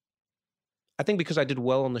hat? I think because I did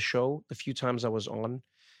well on the show the few times I was on.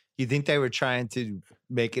 You think they were trying to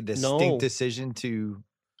make a distinct decision to...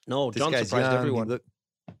 No, Jon surprised everyone.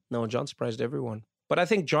 No, Jon surprised everyone. But I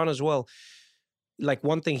think Jon as well, like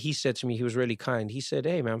one thing he said to me, he was really kind. He said,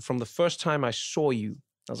 hey, man, from the first time I saw you,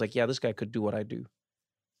 I was like, yeah, this guy could do what I do.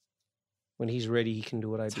 When he's ready, he can do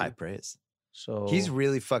what I do. High praise. So he's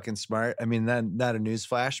really fucking smart. I mean, not a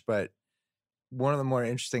newsflash, but one of the more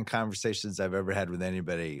interesting conversations I've ever had with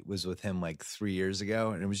anybody was with him like 3 years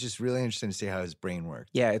ago. And it was just really interesting to see how his brain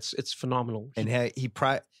worked. Yeah, it's phenomenal. And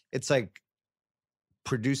it's like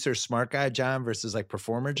producer smart guy John versus like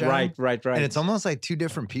performer John. Right. And it's almost like two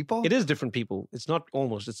different people. It is different people. It's not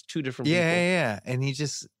almost, it's two different people. Yeah. And he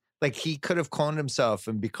just, like, he could have cloned himself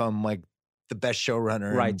and become like the best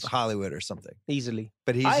showrunner in Hollywood or something. Easily.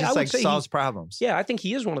 But he's just like solves problems. Yeah, I think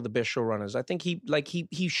he is one of the best showrunners. I think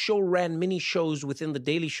he show ran many shows within the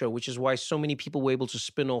Daily Show, which is why so many people were able to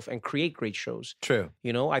spin off and create great shows. True.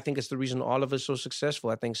 You know, I think it's the reason Oliver's so successful.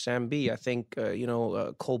 I think Sam B. I think,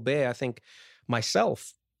 Colbert. I think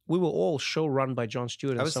myself. We were all show run by Jon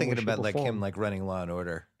Stewart. I was thinking about like him like running Law and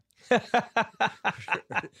Order.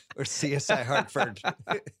 Or CSI Hartford.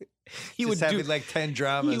 He would do like 10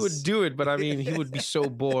 dramas. He would do it, but I mean, he would be so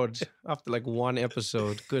bored after like one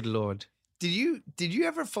episode. Good Lord. Did you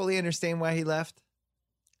ever fully understand why he left?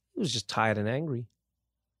 He was just tired and angry.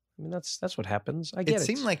 I mean, that's what happens. I get it. It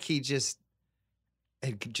seemed like he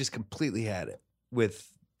had just completely had it with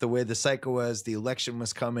the way the cycle was, the election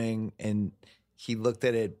was coming, and he looked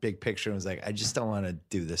at it big picture and was like, I just don't want to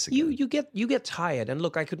do this again. You get tired. And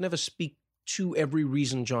look, I could never speak to every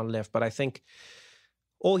reason Jon left, but I think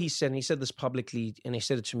all he said, and he said this publicly, and he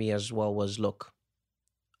said it to me as well, was, look,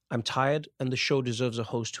 I'm tired and the show deserves a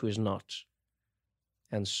host who is not.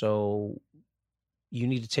 And so you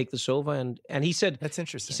need to take this over. And he said, that's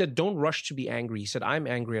interesting. He said, don't rush to be angry. He said, I'm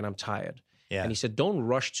angry and I'm tired. Yeah. And he said, don't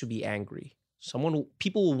rush to be angry.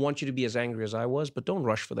 People will want you to be as angry as I was, but don't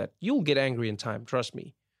rush for that. You'll get angry in time. Trust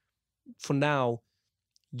me. For now,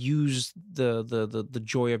 use the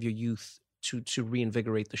joy of your youth to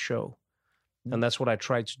reinvigorate the show. And that's what I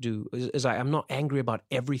try to do. I'm not angry about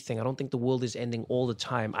everything. I don't think the world is ending all the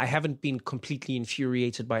time. I haven't been completely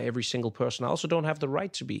infuriated by every single person. I also don't have the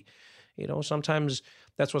right to be. Sometimes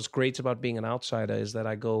that's what's great about being an outsider, is that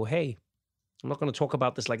I go, hey, I'm not going to talk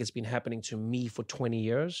about this like it's been happening to me for 20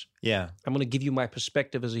 years. Yeah. I'm going to give you my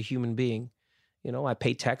perspective as a human being. I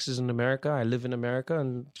pay taxes in America. I live in America,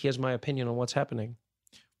 and here's my opinion on what's happening.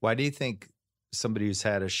 Why do you think somebody who's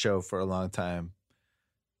had a show for a long time,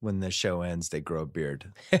 when the show ends, they grow a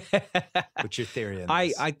beard? What's your theory on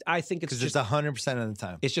this? I think it's just 100% of the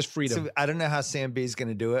time. It's just freedom. So I don't know how Sam B is going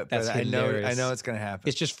to do it, but I know it's going to happen.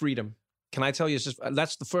 It's just freedom. Can I tell you?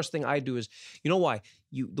 That's the first thing I do. Is why?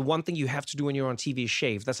 The one thing you have to do when you're on TV is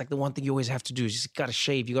shave. That's like the one thing you always have to do. Is you just got to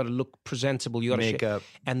shave. You got to look presentable. You got to makeup,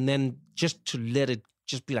 and then just to let it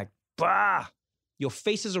just be like, bah. Your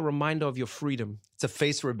face is a reminder of your freedom. It's a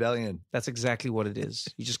face rebellion. That's exactly what it is.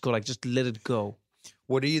 You just go just let it go.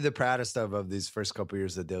 What are you the proudest of these first couple of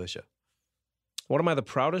years of The Daily Show? What am I the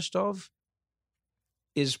proudest of?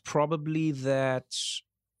 Is probably that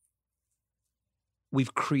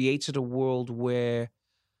we've created a world where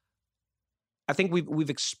I think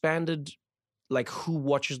we've expanded like who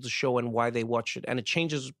watches the show and why they watch it, and it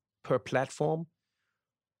changes per platform.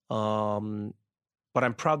 But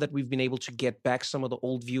I'm proud that we've been able to get back some of the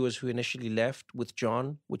old viewers who initially left with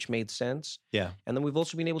John, which made sense. Yeah. And then we've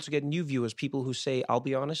also been able to get new viewers, people who say, I'll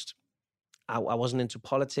be honest, I wasn't into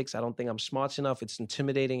politics. I don't think I'm smart enough. It's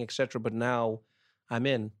intimidating, etc. But now I'm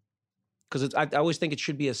in. Because I always think it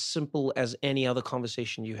should be as simple as any other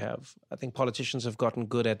conversation you have. I think politicians have gotten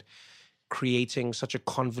good at creating such a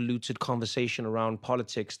convoluted conversation around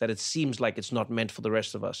politics that it seems like it's not meant for the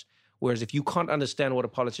rest of us. Whereas if you can't understand what a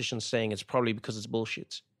politician's saying, it's probably because it's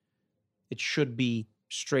bullshit. It should be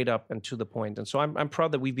straight up and to the point. And so I'm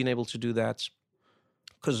proud that we've been able to do that,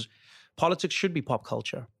 because politics should be pop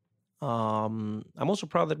culture. I'm also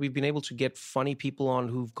proud that we've been able to get funny people on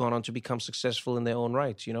who've gone on to become successful in their own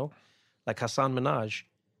right, like Hassan Minhaj.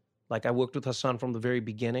 Like, I worked with Hassan from the very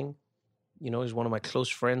beginning. He's one of my close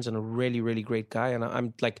friends and a really, really great guy. And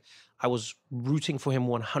I was rooting for him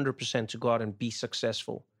 100% to go out and be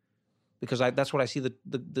successful. Because that's what I see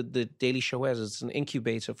the Daily Show as. It's an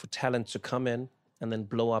incubator for talent to come in and then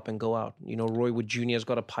blow up and go out. Roy Wood Jr. has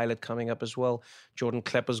got a pilot coming up as well. Jordan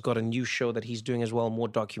Klepper's got a new show that he's doing as well, more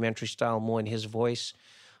documentary style, more in his voice.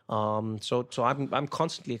 So I'm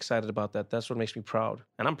constantly excited about that. That's what makes me proud.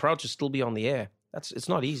 And I'm proud to still be on the air. It's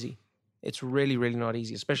not easy. It's really, really not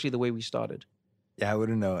easy, especially the way we started. Yeah, I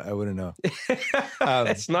wouldn't know.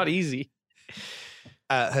 It's not easy.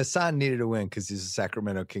 Hassan needed a win because he's a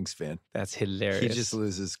Sacramento Kings fan. That's hilarious. He just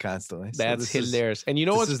loses constantly. That's hilarious. And you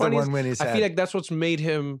know what's funny? The one win he's I had. feel like that's what's made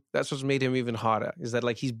him even harder. Is that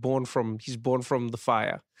like he's born from the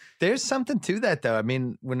fire. There's something to that though. I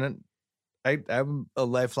mean, when I'm a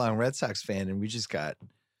lifelong Red Sox fan, and we just got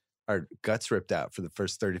our guts ripped out for the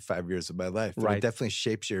first 35 years of my life. Right. It definitely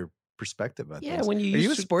shapes your perspective on things. When Are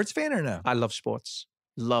you a sports fan or no? I love sports.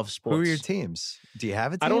 Love sports. Who are your teams? Do you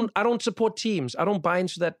have a team? I don't support teams. I don't buy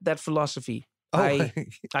into that philosophy. Oh,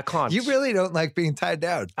 I can't. You really don't like being tied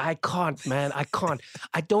down. I can't, man. I can't.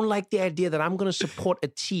 I don't like the idea that I'm going to support a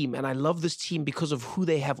team and I love this team because of who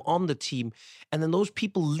they have on the team. And then those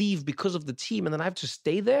people leave because of the team and then I have to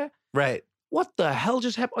stay there? Right. What the hell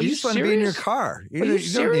just happened? Are you just serious? Want to be in your car. You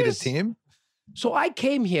don't need a team. So I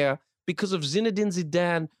came here because of Zinedine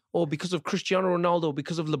Zidane or because of Cristiano Ronaldo,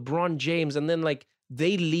 because of LeBron James, and then like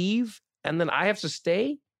they leave and then I have to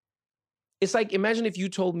stay? It's like, imagine if you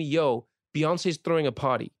told me, yo, Beyonce's throwing a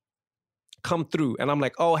party. Come through. And I'm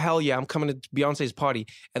like, oh, hell yeah, I'm coming to Beyonce's party.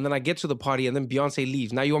 And then I get to the party and then Beyonce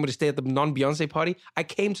leaves. Now you want me to stay at the non-Beyonce party? I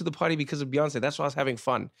came to the party because of Beyonce. That's why I was having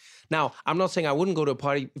fun. Now, I'm not saying I wouldn't go to a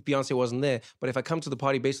party if Beyonce wasn't there, but if I come to the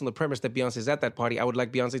party based on the premise that Beyonce's at that party, I would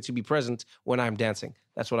like Beyonce to be present when I'm dancing.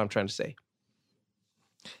 That's what I'm trying to say.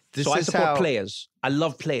 So I support players. I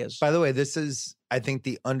love players. By the way, this is, I think,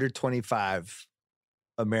 the under 25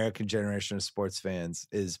 American generation of sports fans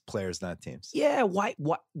is players, not teams. Yeah, why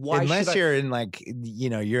Unless you're in like,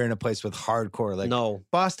 you're in a place with hardcore. Like, no.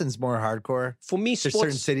 Boston's more hardcore. For me, there's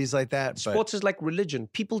certain cities like that. Sports is like religion.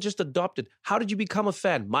 People just adopt it. How did you become a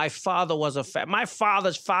fan? My father was a fan. My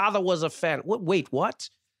father's father was a fan. Wait, what?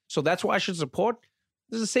 So that's why I should support?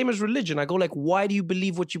 This is the same as religion. I go like, why do you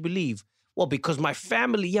believe what you believe? Well, because my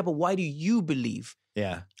family. Yeah, but why do you believe?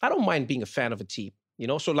 Yeah. I don't mind being a fan of a team.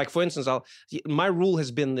 So like, for instance, my rule has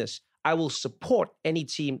been this. I will support any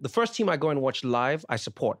team. The first team I go and watch live, I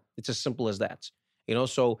support. It's as simple as that.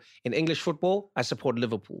 So in English football, I support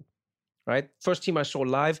Liverpool. right? First team I saw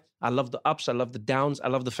live. I love the ups. I love the downs. I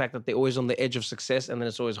love the fact that they're always on the edge of success, and then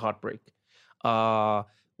it's always heartbreak.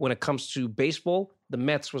 When it comes to baseball, the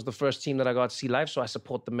Mets was the first team that I got to see live, so I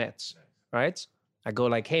support the Mets, right? I go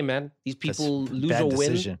like, hey, man, these people That's lose bad or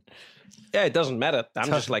win. decision. Yeah, it doesn't matter. I'm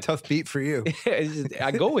just like... Tough beat for you.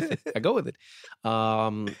 I go with it.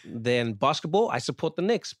 Then basketball, I support the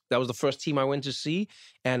Knicks. That was the first team I went to see.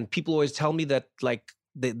 And people always tell me that like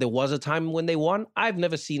there was a time when they won. I've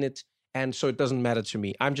never seen it. And so it doesn't matter to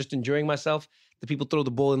me. I'm just enjoying myself. The people throw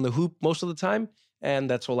the ball in the hoop most of the time. And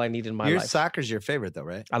that's all I need in my life. Soccer's your favorite though,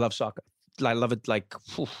 right? I love soccer. I love it like,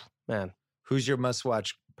 man. Who's your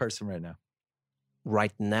must-watch person right now?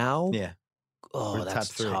 Right now? Yeah. Oh,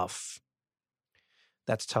 that's tough.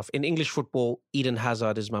 That's tough. In English football, Eden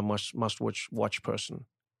Hazard is my must-watch person.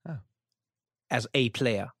 Oh. As a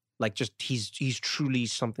player. Like just, he's truly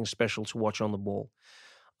something special to watch on the ball.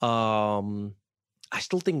 I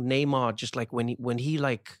still think Neymar, just like when he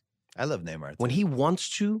like... I love Neymar too. When he wants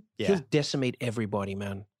to, he'll decimate everybody,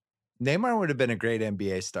 man. Neymar would have been a great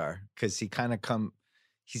NBA star because he kind of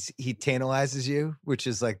he tantalizes you, which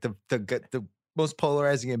is like the most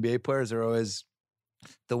polarizing NBA players are always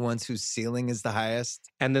the ones whose ceiling is the highest.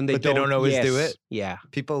 And then they don't always do it. Yeah.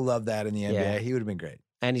 People love that in the NBA. Yeah. He would have been great.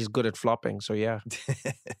 And he's good at flopping. So yeah.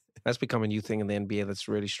 That's become a new thing in the NBA that's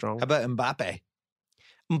really strong. How about Mbappe?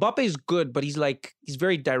 Mbappe is good, but he's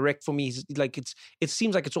very direct for me. He's like, it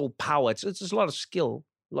seems like it's all power. It's a lot of skill,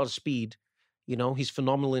 a lot of speed. You know, he's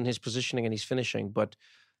phenomenal in his positioning and his finishing. But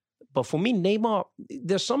for me, Neymar,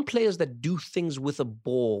 there's some players that do things with a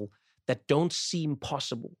ball that don't seem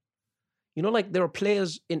possible. You know, like there are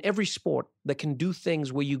players in every sport that can do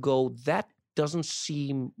things where you go, that doesn't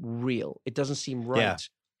seem real. It doesn't seem right. Yeah.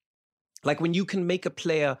 Like when you can make a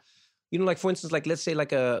player, you know, like for instance, like let's say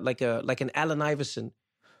like an Allen Iverson.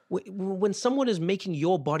 When someone is making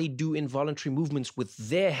your body do involuntary movements with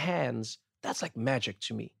their hands, that's like magic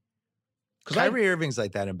to me. Kyrie Irving's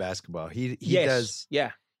like that in basketball. He does.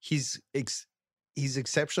 Yeah. He's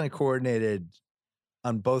exceptionally coordinated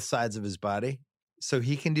on both sides of his body. So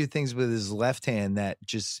he can do things with his left hand that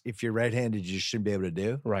just, if you're right-handed, you shouldn't be able to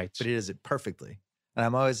do. Right. But he does it perfectly. And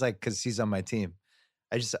I'm always like, because he's on my team,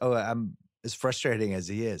 I'm as frustrating as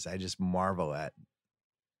he is. I just marvel at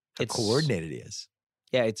how coordinated he is.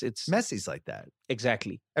 Yeah, it's Messi's like that.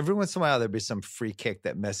 Exactly. Every once in a while, there'd be some free kick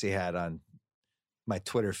that Messi had on my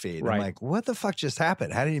Twitter feed. Right. I'm like, what the fuck just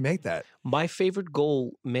happened? How did he make that? My favorite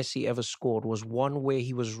goal Messi ever scored was one where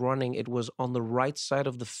he was running. It was on the right side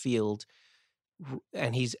of the field,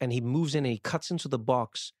 and he moves in and he cuts into the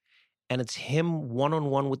box, and it's him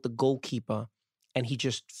one-on-one with the goalkeeper, and he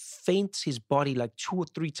just feints his body like 2 or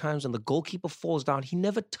 3 times, and the goalkeeper falls down. He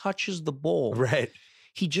never touches the ball. Right.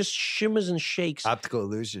 He just shimmers and shakes. Optical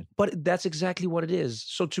illusion. But that's exactly what it is.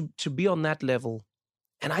 So to be on that level,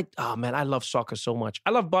 and I love soccer so much. I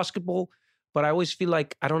love basketball, but I always feel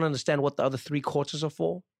like I don't understand what the other 3 quarters are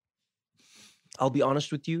for. I'll be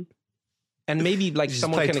honest with you. And maybe like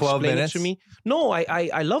someone can explain it to me. No,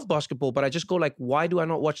 I love basketball, but I just go like, why do I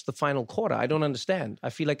not watch the final quarter? I don't understand. I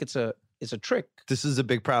feel like it's a trick. This is a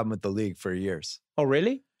big problem with the league for years. Oh,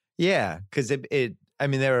 really? Yeah, because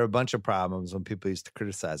there were a bunch of problems when people used to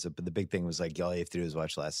criticize it, but the big thing was like, all you have to do is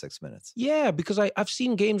watch the last 6 minutes. Yeah, because I've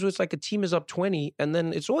seen games where it's like a team is up 20, and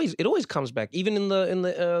then it always comes back. Even in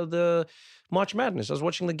the March Madness, I was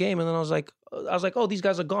watching the game, and then I was like, oh, these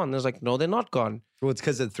guys are gone. And I was like, no, they're not gone. Well, it's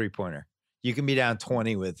because of the 3-pointer. You can be down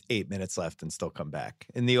 20 with 8 minutes left and still come back.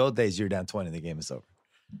 In the old days, you're down 20, the game is over.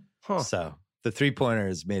 Huh. So the 3-pointer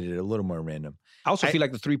has made it a little more random. I also feel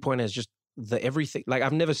like the 3-pointer is just the everything. Like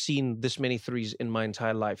I've never seen this many threes in my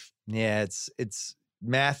entire life. Yeah, it's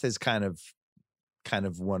math is kind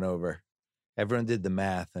of won over. Everyone did the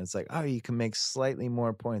math, and it's like, oh, you can make slightly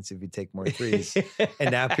more points if you take more threes.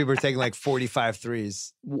 And now people are taking like 45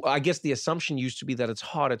 threes. I guess the assumption used to be that it's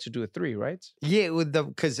harder to do a 3, right? Yeah,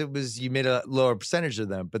 because you made a lower percentage of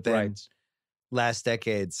them. But then last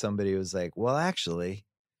decade, somebody was like, well, actually,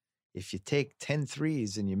 if you take 10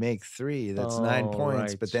 threes and you make 3, that's 9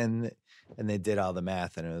 points. Right. But then, and they did all the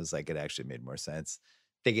math, and it was like, it actually made more sense.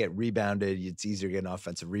 They get rebounded. It's easier to get an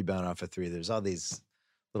offensive rebound off a 3. There's all these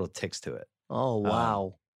little ticks to it. Oh,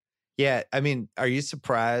 wow. Yeah. I mean, are you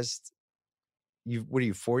surprised? What are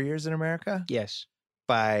you, 4 years in America? Yes.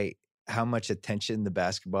 By how much attention the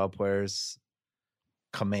basketball players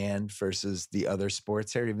command versus the other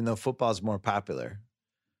sports here, even though football is more popular.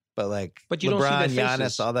 But you LeBron, don't see their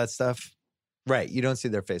faces. Giannis, all that stuff. Right. You don't see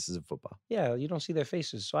their faces in football. Yeah, you don't see their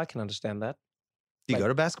faces. So I can understand that. Do you go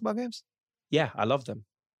to basketball games? Yeah, I love them.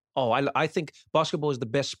 Oh, I think basketball is the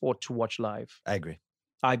best sport to watch live. I agree.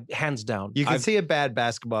 Hands down. You can see a bad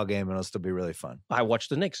basketball game and it'll still be really fun. I watch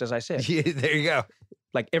the Knicks, as I said. Yeah, there you go.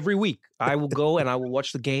 Like every week, I will go and I will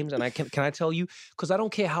watch the games. And can I tell you, because I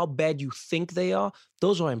don't care how bad you think they are,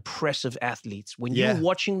 those are impressive athletes. When you're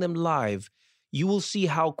watching them live, you will see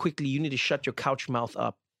how quickly you need to shut your couch mouth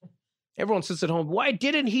up. Everyone sits at home. Why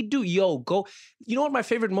didn't he do? Yo, go. You know what my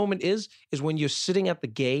favorite moment is? Is when you're sitting at the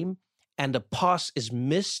game and a pass is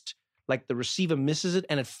missed, like the receiver misses it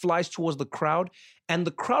and it flies towards the crowd. And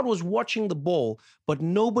the crowd was watching the ball, but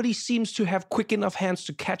nobody seems to have quick enough hands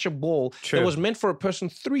to catch a ball that was meant for a person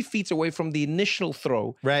 3 feet away from the initial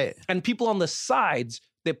throw. Right. And people on the sides,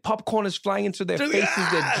 their popcorn is flying into their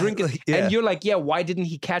faces, they're drinking. And you're like, why didn't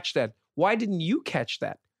he catch that? Why didn't you catch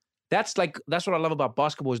that? That's what I love about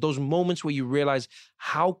basketball is those moments where you realize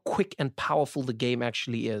how quick and powerful the game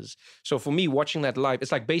actually is. So for me, watching that live,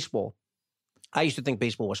 it's like baseball. I used to think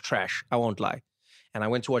baseball was trash. I won't lie. And I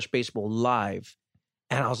went to watch baseball live.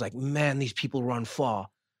 And I was like, man, these people run far.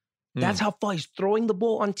 That's how far he's throwing the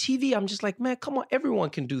ball on TV. I'm just like, man, come on, everyone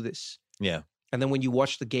can do this. Yeah. And then when you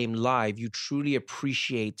watch the game live, you truly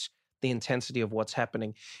appreciate the intensity of what's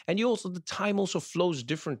happening. And the time also flows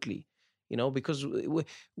differently, because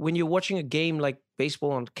when you're watching a game like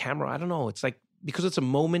baseball on camera, I don't know, it's like, because it's a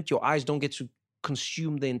moment, your eyes don't get to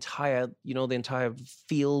consume the entire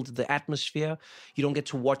field, the atmosphere. You don't get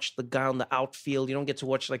to watch the guy on the outfield. You don't get to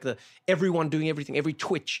watch like everyone doing everything, every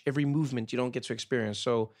twitch, every movement. You don't get to experience.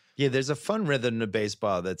 So yeah, there's a fun rhythm to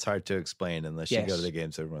baseball that's hard to explain unless you go to the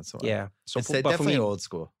games every once in a while. Yeah, so it's definitely old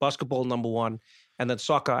school. Basketball number one, and then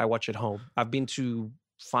soccer I watch at home. I've been to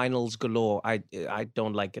finals galore. I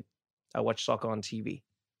don't like it. I watch soccer on TV.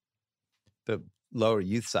 The lower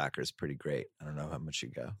youth soccer is pretty great. I don't know how much you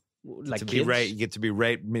go. Like to kids? be right, you get to be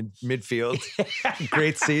right midfield.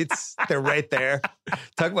 Great seats, they're right there.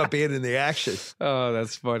 Talk about being in the action. Oh,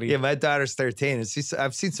 that's funny. Yeah, my daughter's 13, and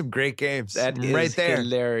I've seen some great games. That is right there,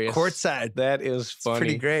 hilarious. courtside. That is funny. It's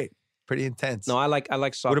pretty great, pretty intense. No, I like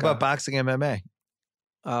soccer. What about boxing, MMA?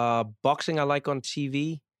 Boxing, I like on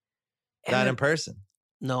TV. Not in person.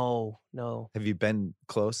 No. Have you been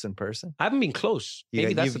close in person? I haven't been close.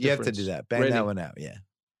 Maybe that's the difference. You have to do that. Bang that one out. Yeah.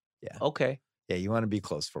 Okay. Yeah, you want to be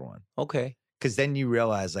close for one. Okay. Because then you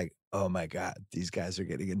realize, like, oh my God, these guys are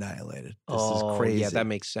getting annihilated. This is crazy. Yeah, that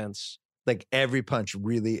makes sense. Like every punch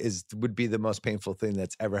really would be the most painful thing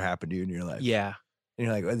that's ever happened to you in your life. Yeah. And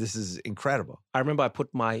you're like, oh, this is incredible. I remember I put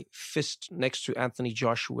my fist next to Anthony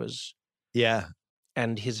Joshua's. Yeah.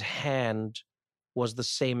 And his hand was the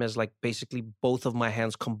same as like basically both of my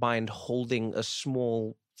hands combined holding a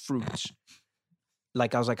small fruit.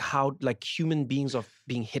 Like I was like, how like human beings are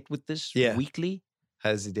being hit with this weekly?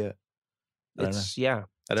 How does he do it? I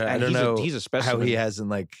don't know. He's a specimen. How he hasn't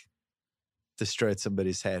like destroyed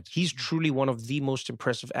somebody's head. He's truly one of the most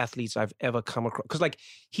impressive athletes I've ever come across. Because like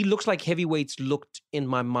he looks like heavyweights looked in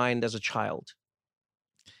my mind as a child.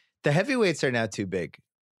 The heavyweights are now too big.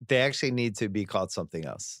 They actually need to be called something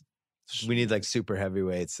else. We need like super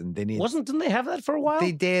heavyweights, and they need. Didn't they have that for a while?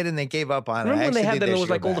 They did, and they gave up on it. Remember when they had that? It was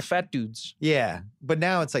like all the fat dudes. Yeah, but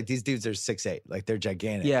now it's like these dudes are 6'8", like they're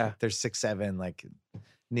gigantic. Yeah, they're 6'7", like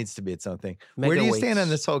needs to be its own thing. Mega Where do you weights. stand on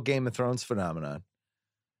this whole Game of Thrones phenomenon?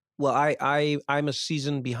 Well, I'm a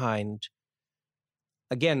season behind.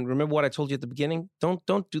 Again, remember what I told you at the beginning?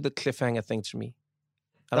 Don't do the cliffhanger thing to me.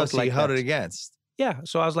 I don't so you held it against. Yeah,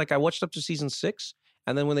 so I was like, I watched up to season 6.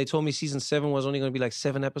 And then when they told me season 7 was only going to be like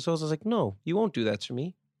 7 episodes, I was like, no, you won't do that to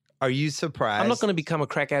me. Are you surprised? I'm not going to become a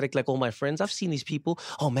crack addict like all my friends. I've seen these people.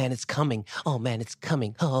 Oh, man, it's coming. Oh, man, it's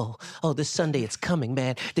coming. Oh, this Sunday it's coming,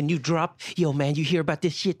 man. The new drop. Yo, man, you hear about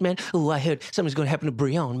this shit, man? Oh, I heard something's going to happen to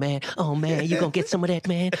Brion, man. Oh, man, you going to get some of that,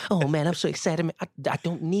 man? Oh, man, I'm so excited, man. I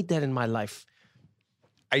don't need that in my life.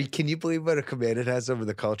 Can you believe what a command it has over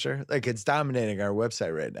the culture? Like, it's dominating our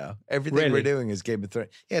website right now. Everything we're doing is Game of Thrones.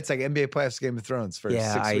 Yeah, it's like NBA playoffs, Game of Thrones for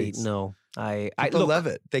 6 weeks. People love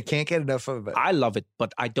it. They can't get enough of it. I love it,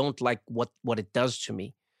 but I don't like what it does to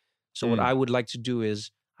me. So what I would like to do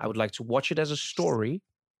is I would like to watch it as a story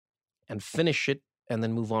and finish it and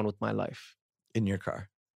then move on with my life. In your car.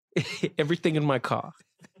 Everything in my car.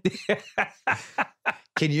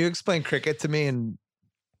 Can you explain cricket to me in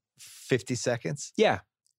 50 seconds? Yeah.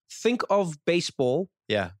 Think of baseball,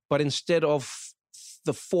 but instead of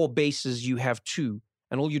the 4 bases, you have 2.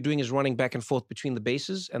 And all you're doing is running back and forth between the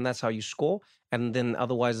bases, and that's how you score. And then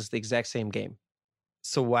otherwise, it's the exact same game.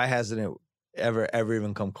 So why hasn't it ever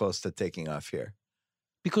even come close to taking off here?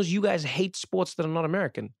 Because you guys hate sports that are not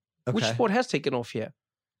American. Okay. Which sport has taken off here?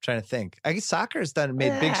 I'm trying to think. I guess soccer has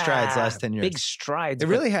made big strides last 10 years. Big strides. It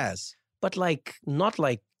really has. But like, not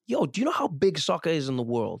like, yo, do you know how big soccer is in the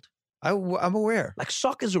world? I'm aware. Like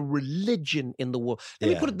soccer is a religion in the world. Let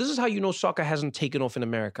me put it, this is how you know soccer hasn't taken off in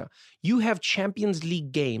America. You have Champions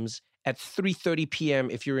League games at 3:30 p.m.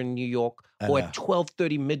 if you're in New York, or at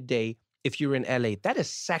 12:30 midday if you're in LA. That is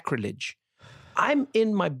sacrilege. I'm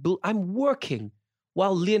working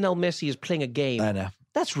while Lionel Messi is playing a game. I know.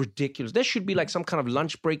 That's ridiculous. There should be like some kind of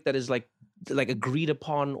lunch break that is like agreed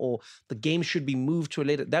upon, or the game should be moved to a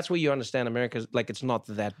later. That's where you understand America's like it's not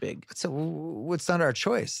that big. So it's not our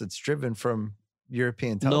choice. It's driven from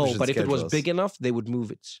European television. No, but schedules. if it was big enough, they would move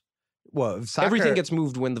it. Well, if soccer, everything gets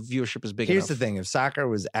moved when the viewership is big enough. Here's the thing. If soccer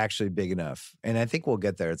was actually big enough, and I think we'll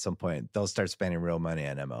get there at some point, they'll start spending real money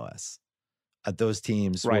on MLS. Those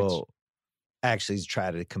teams will actually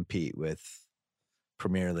try to compete with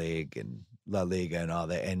Premier League and La Liga and all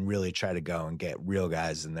that, and really try to go and get real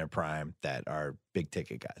guys in their prime that are big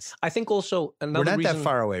ticket guys. I think also we're not that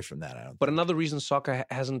far away from that. I don't. But another reason soccer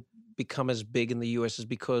hasn't become as big in the U.S. is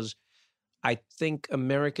because I think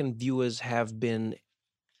American viewers have been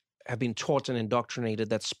taught and indoctrinated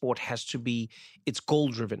that sport has to be, it's goal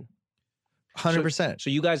driven. 100%. So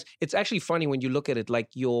you guys, it's actually funny when you look at it. Like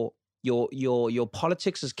your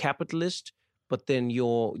politics is capitalist, but then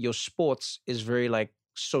your sports is very like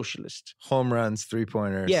socialist. Home runs,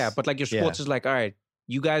 3-pointers. Yeah, but like your sports is like, all right,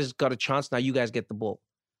 you guys got a chance, now you guys get the ball.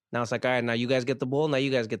 Now it's like, all right, now you guys get the ball, now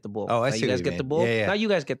you guys get the ball. Oh, I now see you guys what get you the mean. ball. Yeah. Now you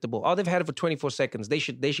guys get the ball. Oh, they've had it for 24 seconds. They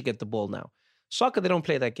should get the ball now. Soccer, they don't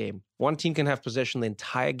play that game. One team can have possession the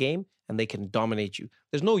entire game and they can dominate you.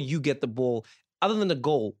 There's no you get the ball other than the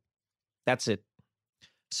goal. That's it.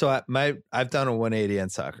 So I've done a 180 on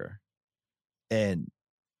soccer, and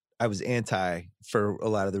I was anti for a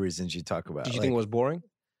lot of the reasons you talk about. Did you think it was boring?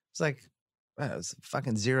 It's like, wow, it was a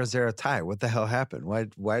fucking 0-0 tie. What the hell happened?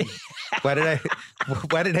 Why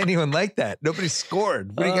did anyone like that? Nobody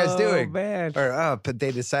scored. What are you guys doing? Man. But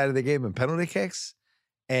they decided the game in penalty kicks.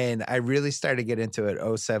 And I really started to get into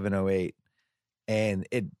it 07, 08. And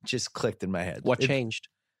it just clicked in my head. What changed?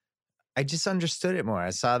 I just understood it more.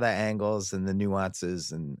 I saw the angles and the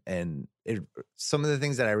nuances, and some of the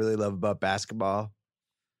things that I really love about basketball.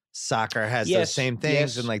 Soccer has those same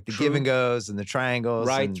things, and like the give and goes and the triangles.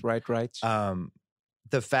 Right.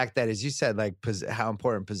 The fact that, as you said, like how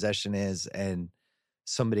important possession is, and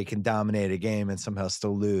somebody can dominate a game and somehow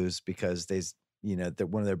still lose because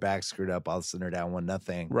one of their backs screwed up. All of a sudden they're down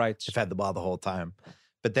 1-0. Right. They've had the ball the whole time.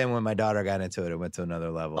 But then when my daughter got into it, it went to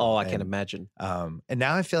another level. Oh, I can imagine. And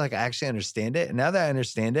now I feel like I actually understand it. And now that I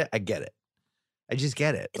understand it, I get it. I just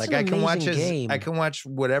get it. It's like an I can watch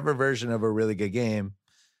whatever version of a really good game,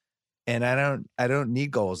 and I don't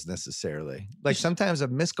need goals necessarily. Like sometimes a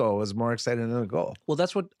missed goal is more exciting than a goal. Well,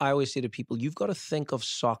 that's what I always say to people. You've got to think of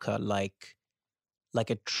soccer like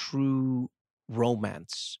a true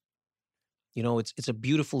romance. You know, it's a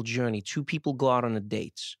beautiful journey. Two people go out on a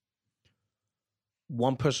date.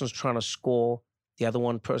 One person's trying to score. The other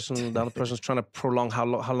person's trying to prolong how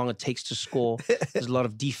long it takes to score. There's a lot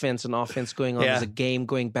of defense and offense going on. Yeah. There's a game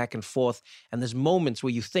going back and forth. And there's moments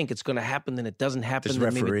where you think it's going to happen, then it doesn't happen. There's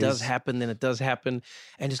Then maybe it referees. does happen, then it does happen.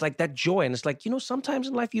 And it's like that joy. And it's like, sometimes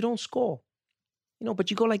in life you don't score. But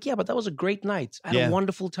you go like, yeah, but that was a great night. I had a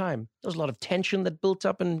wonderful time. There was a lot of tension that built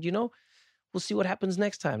up, and we'll see what happens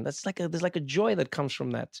next time. There's like a joy that comes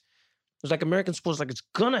from that. It's like American sports, like it's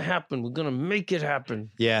gonna happen. We're gonna make it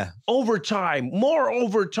happen. Yeah. Overtime, more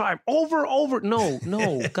overtime, over.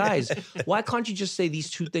 No, guys, why can't you just say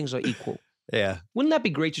these two things are equal? Yeah. Wouldn't that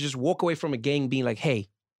be great to just walk away from a game being like, hey,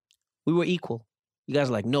 we were equal? You guys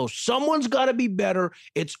are like, no, someone's got to be better.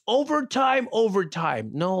 It's overtime.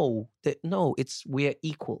 No, we're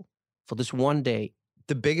equal for this one day.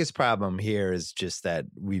 The biggest problem here is just that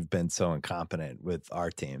we've been so incompetent with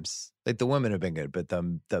our teams. Like the women have been good, but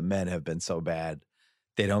the men have been so bad.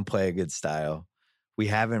 They don't play a good style. We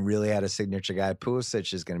haven't really had a signature guy.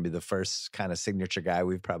 Pulisic is going to be the first kind of signature guy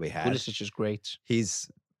we've probably had. Pulisic is great. He's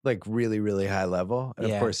like really, really high level. And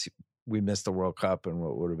Yeah. of course, we missed the World Cup and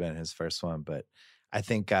what would have been his first one. But I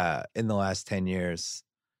think in the last 10 years,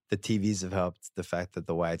 the TVs have helped. The fact that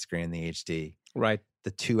the widescreen, the HD, Right.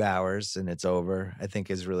 the 2 hours and it's over, I think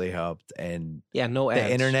has really helped. And Yeah, no ads.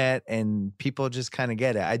 the internet and people just kind of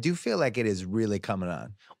get it. I do feel like it is really coming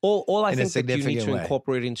on. All I in a think that you need significant to way.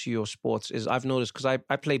 incorporate into your sports is I've noticed, because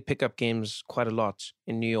I play pickup games quite a lot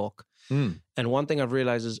in New York. And one thing I've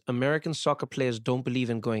realized is American soccer players don't believe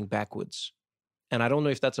in going backwards. And I don't know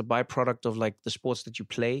if that's a byproduct of like the sports that you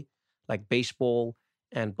play, like baseball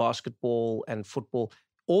and basketball and football.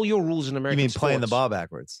 All your rules in You American mean sports, playing the ball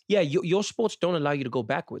backwards? Yeah, your sports don't allow you to go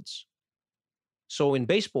backwards. So in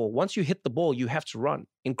baseball, once you hit the ball, you have to run.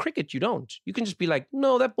 In cricket, you don't. You can just be like,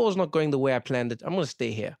 no, that ball's not going the way I planned it. I'm going to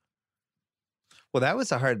stay here. Well, that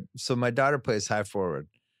was a hard. So my daughter plays high forward,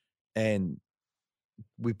 and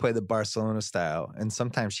we play the Barcelona style, and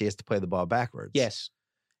sometimes she has to play the ball backwards. Yes.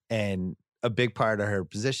 And a big part of her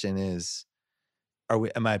position is,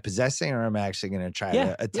 am I possessing or am I actually going to try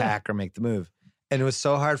to attack or make the move? And it was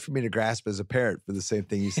so hard for me to grasp as a parent for the same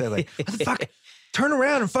thing you said, like, what the fuck? Turn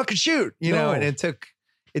around and fucking shoot, you know? And it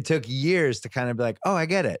took years to kind of be like, oh, I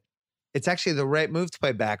get it. It's actually the right move to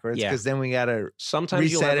play backwards because then we got to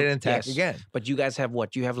reset it and attack again. But you guys have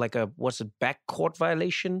what? You have like what's a backcourt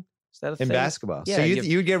violation? Is that a thing? In basketball. Yeah, so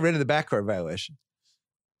you would get rid of the backcourt violation.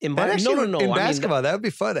 No. In basketball, that would be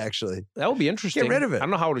fun, actually. That would be interesting. Get rid of it. I don't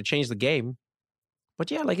know how to change the game. But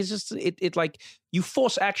yeah, like it's just, it like you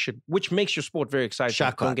force action, which makes your sport very exciting.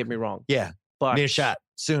 Shot clock. Don't get me wrong. Yeah. But need a shot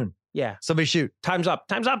soon. Yeah. Somebody shoot. Time's up.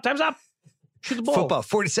 Shoot the ball. Football,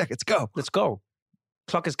 40 seconds, go. Let's go.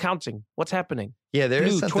 Clock is counting. What's happening? Yeah, there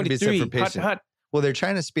is something to be said for pacing. Hut. Well, they're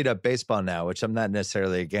trying to speed up baseball now, which I'm not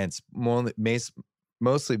necessarily against,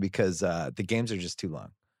 mostly because the games are just too long.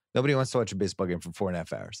 Nobody wants to watch a baseball game for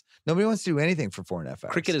 4.5 hours. Nobody wants to do anything for 4.5 hours.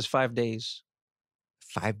 Cricket is 5 days.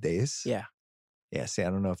 5 days? Yeah. Yeah, see, I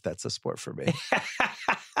don't know if that's a sport for me. I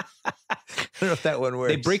don't know if that one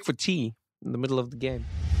works. They break for tea in the middle of the game.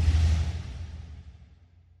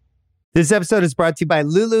 This episode is brought to you by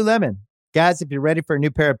Lululemon. Guys, if you're ready for a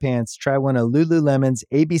new pair of pants, try one of Lululemon's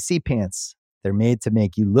ABC pants. They're made to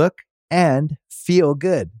make you look and feel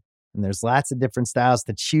good. And there's lots of different styles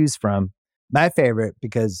to choose from. My favorite,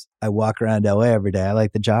 because I walk around LA every day, I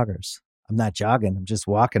like the joggers. I'm not jogging, I'm just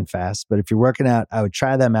walking fast. But if you're working out, I would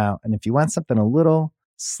try them out. And if you want something a little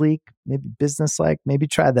sleek, maybe business-like, maybe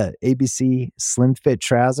try the ABC Slim Fit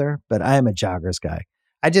trouser. But I am a joggers guy.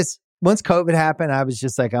 Once COVID happened, I was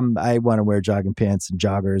just like, I want to wear jogging pants and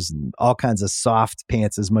joggers and all kinds of soft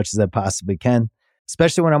pants as much as I possibly can,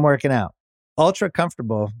 especially when I'm working out. Ultra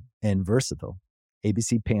comfortable and versatile.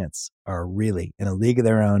 ABC pants are really in a league of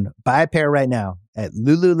their own. Buy a pair right now at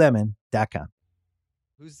lululemon.com.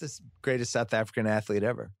 Who's the greatest South African athlete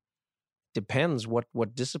ever? Depends what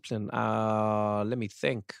discipline. Let me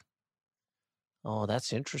think. Oh,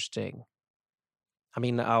 that's interesting. I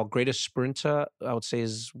mean, our greatest sprinter, I would say,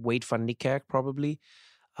 is Wade van Niekerk, probably.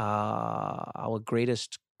 Our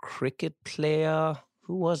greatest cricket player,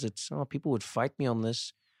 who was it? Oh, people would fight me on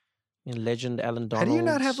this. I mean, legend Alan Donald. How do you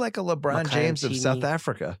not have like a LeBron James of South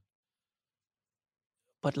Africa?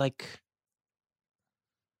 But like,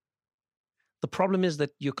 the problem is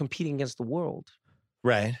that you're competing against the world.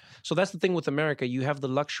 Right. So that's the thing with America. You have the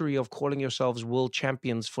luxury of calling yourselves world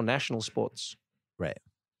champions for national sports. Right.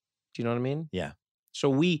 Do you know what I mean? Yeah. So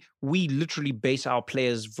we literally base our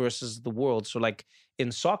players versus the world. So like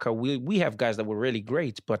in soccer, we have guys that were really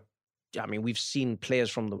great, but I mean, we've seen players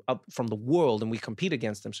from the world and we compete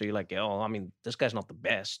against them. So you're like, oh, I mean, this guy's not the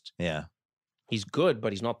best. Yeah. He's good,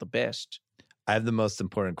 but he's not the best. I have the most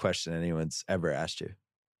important question anyone's ever asked you.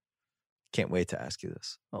 Can't wait to ask you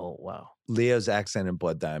this. Oh, wow. Leo's accent in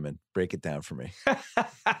Blood Diamond. Break it down for me.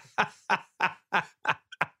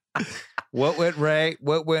 What went right?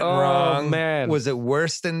 What went wrong? Man. Was it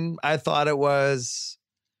worse than I thought it was?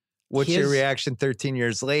 What's your reaction 13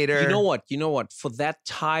 years later? You know what? For that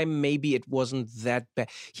time, maybe it wasn't that bad.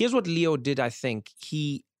 Here's what Leo did, I think.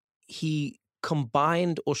 He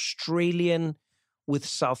combined Australian with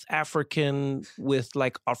South African, with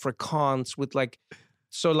like Afrikaans, with like...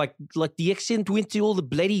 So like the accent went to all the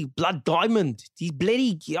bloody Blood Diamond. These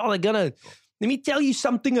bloody, they're gonna... Let me tell you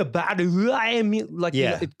something about who I am. Like, you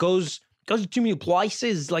know, it goes to too many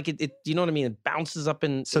places. Like it, you know what I mean? It bounces up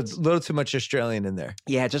and... So it's a little too much Australian in there.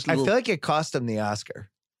 Yeah, just I feel like it cost him the Oscar.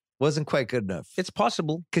 Wasn't quite good enough. It's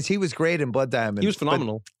possible. Because he was great in Blood Diamond. He was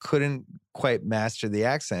phenomenal. Couldn't quite master the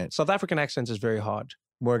accent. South African accent is very hard.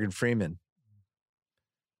 Morgan Freeman.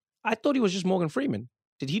 I thought he was just Morgan Freeman.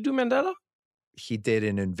 Did he do Mandela? He did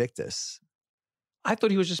in Invictus. I thought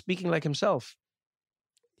he was just speaking like himself.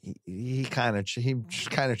 He kind of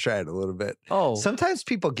tried a little bit. Oh, sometimes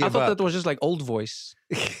people give up. I thought that was just like old voice.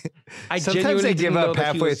 Sometimes they give up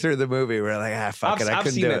halfway through the movie. We're like, fuck it, I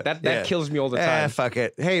couldn't do it. That kills me all the time. Fuck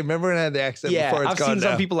it. Hey, remember when I had the accent before it's I've seen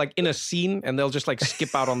some people like in a scene and they'll just like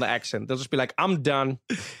skip out on the accent. They'll just be like, I'm done.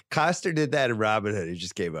 Coster did that in Robin Hood. He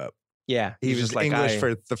just gave up. Yeah, he was like English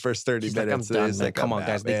for the first 30 minutes. Like, he's like, come on,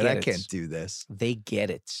 guys, they get I can't do this. They get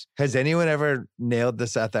it. Has anyone ever nailed the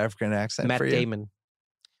South African accent for you?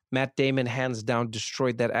 Matt Damon, hands down,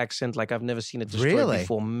 destroyed that accent like I've never seen it destroyed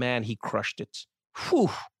before. Man, he crushed it. Whew,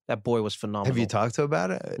 that boy was phenomenal. Have you talked to him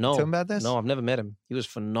about it? No. To him about this? No, I've never met him. He was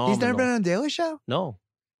phenomenal. He's never been on a Daily Show? No,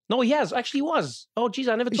 he has. Actually, he was. Oh, geez,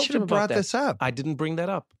 I never talked to him about that. You should have brought this up. I didn't bring that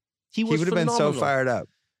up. He would have been so fired up.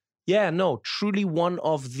 Yeah, no, truly one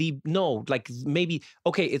of the like maybe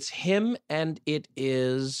okay, it's him and it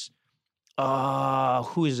is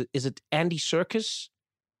who is it? Is it Andy Serkis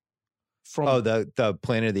from the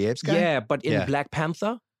Planet of the Apes guy? Yeah, but in Black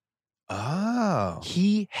Panther. Oh.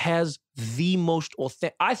 He has the most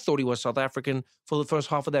authentic. I thought he was South African for the first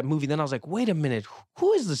half of that movie. Then I was like, wait a minute,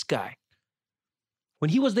 who is this guy? When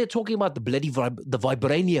he was there talking about the bloody the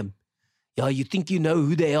vibranium. Yeah, you think you know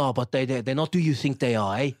who they are, but they're not who you think they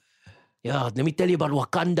are, eh? Yeah, let me tell you about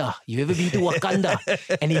Wakanda. You ever been to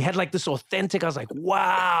Wakanda? And he had like this authentic, I was like,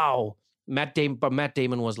 wow. Matt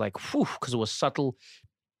Damon was like, whew, because it was subtle.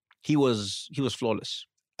 He was flawless.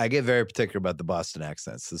 I get very particular about the Boston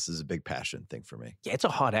accents. This is a big passion thing for me. Yeah, it's a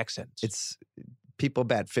hard accent. It's people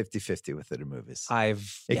bat 50-50 with it in movies. It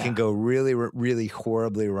yeah. can go really, really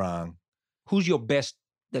horribly wrong. Who's your best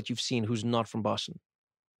that you've seen who's not from Boston?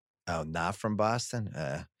 Oh, not from Boston?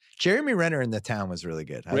 Jeremy Renner in The Town was really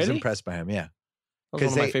good. I was impressed by him, yeah.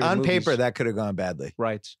 Because on paper, that could have gone badly.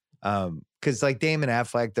 Right. Because like Damon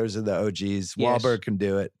Affleck, those are the OGs. Yes. Wahlberg can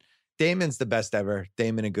do it. Damon's the best ever.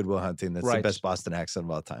 Damon and Good Will Hunting. That's the best Boston accent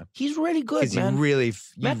of all time. He's really good, man.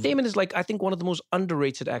 Matt Damon is like, I think, one of the most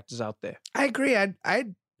underrated actors out there. I agree. I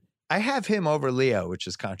have him over Leo, which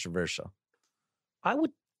is controversial. I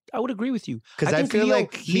would agree with you. Because I feel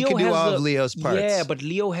like he can do all of Leo's parts. Yeah, but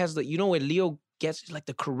Leo has where Leo gets like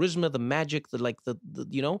the charisma, the magic, the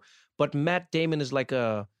you know. But Matt Damon is like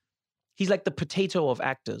he's like the potato of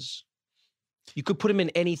actors. You could put him in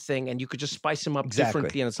anything and you could just spice him up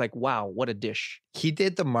differently. And it's like, wow, what a dish. He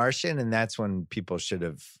did The Martian, and that's when he should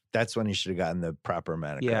have gotten the proper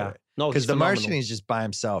amount of credit. No, because The Martian, he's just by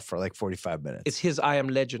himself for like 45 minutes. It's his I Am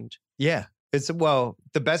Legend. Yeah. It's,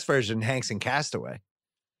 the best version, Hanks in Castaway.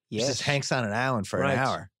 Yes. It's just Hanks on an island for an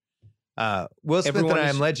hour. Will Smith and I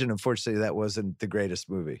Am Legend, unfortunately, that wasn't the greatest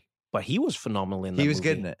movie. But he was phenomenal in that He was movie.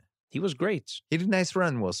 good in it. He was great. He did a nice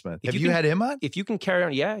run, Will Smith. Have you had him on? If you can carry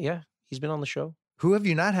on, yeah. He's been on the show. Who have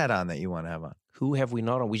you not had on that you want to have on? Who have we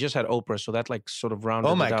not on? We just had Oprah, so that like sort of rounded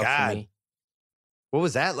it out for me. What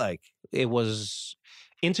was that like? It was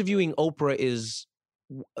interviewing Oprah is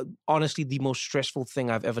honestly the most stressful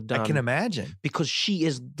thing I've ever done. I can imagine. Because she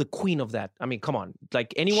is the queen of that. I mean, come on.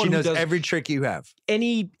 Like anyone who knows does every trick you have.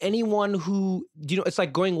 Anyone who, it's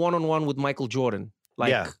like going one-on-one with Michael Jordan.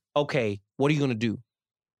 Like, okay, what are you going to do?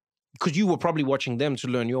 Because you were probably watching them to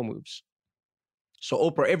learn your moves. So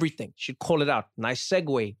Oprah, everything. She'd call it out. Nice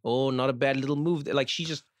segue. Oh, not a bad little move. Like she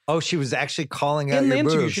just... Oh, she was actually calling out in your the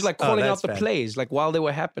interview. moves. She's like calling out the plays, like while they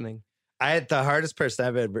were happening. I had the hardest person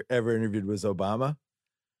I've ever interviewed was Obama.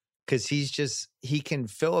 Because he can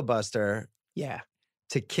filibuster. Yeah.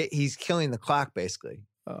 He's killing the clock, basically.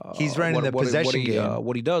 He's running the possession game.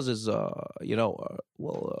 What he does is,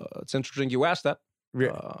 it's interesting you asked that.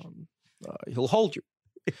 He'll hold you.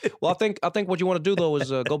 Well, I think what you want to do though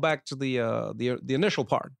is go back to the initial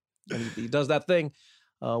part. And he does that thing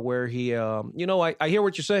where he, I hear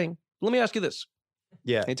what you're saying. Let me ask you this.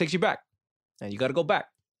 Yeah. And he takes you back, and you got to go back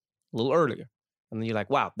a little earlier, and then you're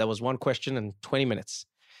like, wow, that was one question in 20 minutes.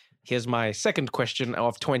 Here's my second question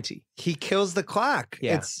of 20. He kills the clock.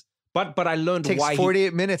 Yeah. But I learned why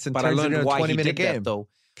 48 minutes and turns it into a 20-minute game. That, though.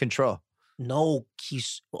 Control. No,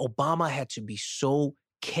 Obama had to be so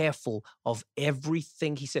careful of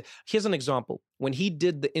everything he said. Here's an example. When he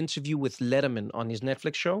did the interview with Letterman on his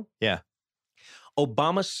Netflix show,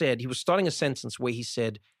 Obama said, he was starting a sentence where he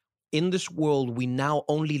said, in this world, we now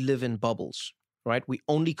only live in bubbles, right? We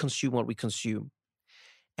only consume what we consume.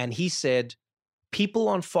 And he said, people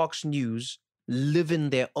on Fox News live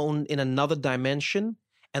in another dimension,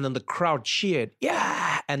 and then the crowd cheered,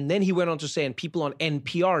 yeah! And then he went on to say, and people on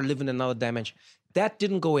NPR live in another dimension. That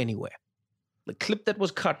didn't go anywhere. The clip that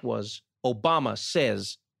was cut was, Obama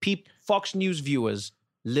says, Fox News viewers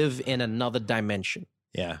live in another dimension.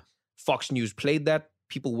 Yeah. Fox News played that.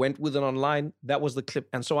 People went with it online. That was the clip.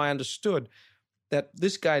 And so I understood that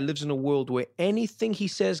this guy lives in a world where anything he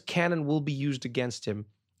says can and will be used against him.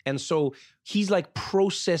 And so he's like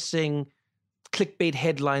processing clickbait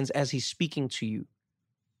headlines as he's speaking to you.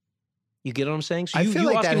 You get what I'm saying? So I feel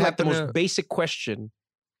like that happened the most basic question.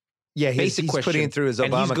 Yeah, he's putting it through his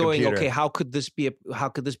Obama computer. And he's going, okay, how could this be clickbait? How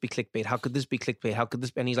could this be clickbait? How could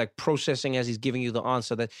this be? And he's like processing as he's giving you the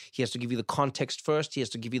answer that he has to give you the context first. He has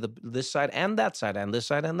to give you this side and that side and this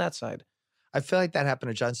side and that side. I feel like that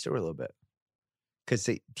happened to Jon Stewart a little bit. Because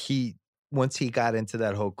once he got into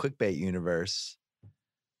that whole clickbait universe,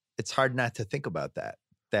 it's hard not to think about that.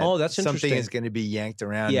 That's something interesting. is going to be yanked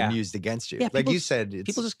around and used against you. Yeah, like you said,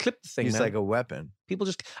 people just clip the thing. It's man. like a weapon.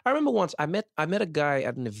 I remember once I met a guy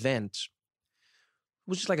at an event. It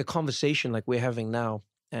was just like a conversation like we're having now.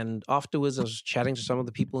 And afterwards, I was chatting to some of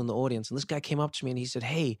the people in the audience, and this guy came up to me and he said,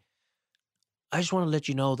 "Hey, I just want to let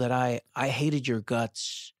you know that I hated your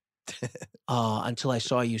guts until I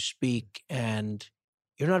saw you speak, and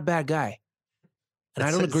you're not a bad guy. And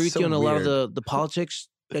I don't agree with you on a lot of the politics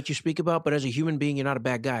that you speak about, but as a human being, you're not a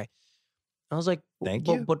bad guy." I was like, Thank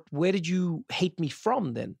you. But where did you hate me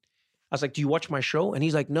from then? I was like, "Do you watch my show?" And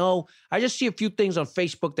he's like, "No, I just see a few things on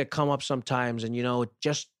Facebook that come up sometimes, and it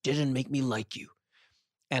just didn't make me like you."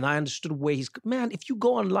 And I understood where man, if you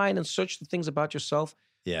go online and search the things about yourself,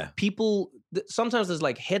 people, sometimes there's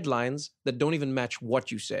like headlines that don't even match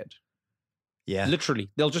what you said. Yeah. Literally,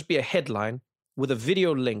 there'll just be a headline with a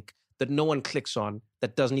video link that no one clicks on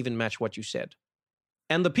that doesn't even match what you said.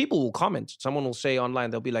 And the people will comment. Someone will say online,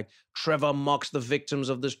 they'll be like, "Trevor mocks the victims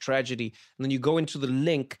of this tragedy." And then you go into the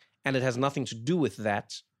link and it has nothing to do with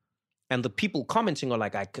that. And the people commenting are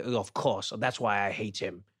like, "Of course, that's why I hate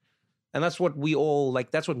him." And that's what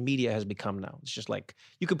that's what media has become now. It's just like,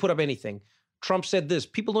 you could put up anything. Trump said this.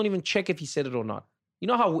 People don't even check if he said it or not. You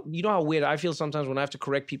know how weird I feel sometimes when I have to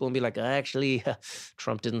correct people and be like, "Actually,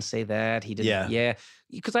 Trump didn't say that. He didn't." Yeah.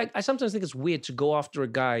 Because I sometimes think it's weird to go after a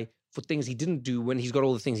guy for things he didn't do when he's got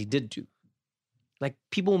all the things he did do. Like,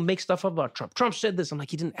 people make stuff up about Trump. Trump said this. I'm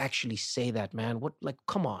like, he didn't actually say that, man. What? Like,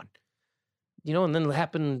 come on. And then it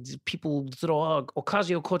happened. People throw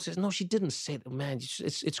Ocasio-Cortez says, "No, she didn't say that." Man,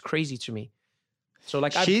 it's crazy to me. So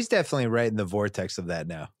like, she's definitely right in the vortex of that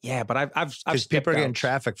now. Yeah, but I've because people are getting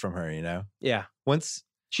traffic from her. Yeah. Once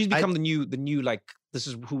she's become the new like, this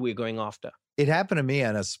is who we're going after. It happened to me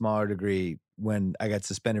on a smaller degree when I got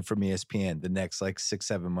suspended from ESPN the next like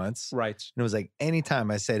 6-7 months. Right. And it was like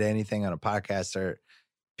anytime I said anything on a podcast, or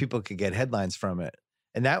people could get headlines from it.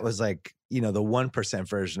 And that was like, the 1%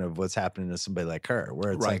 version of what's happening to somebody like her,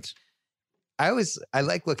 where it's like, I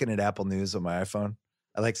like looking at Apple News on my iPhone.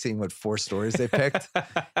 I like seeing what 4 stories they picked.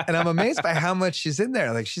 And I'm amazed by how much she's in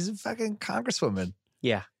there. Like, she's a fucking congresswoman.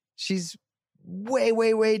 Yeah. She's way,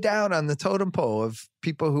 way, way down on the totem pole of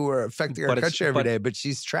people who are affecting our country every day, but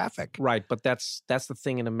she's traffic. Right. But that's the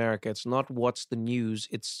thing in America. It's not what's the news.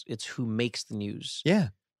 It's who makes the news. Yeah.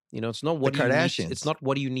 It's not what the Kardashians. It's not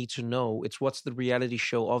what do you need to know. It's what's the reality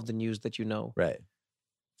show of the news that you know. Right.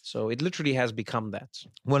 So it literally has become that.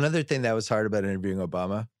 One other thing that was hard about interviewing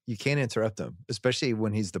Obama, you can't interrupt him, especially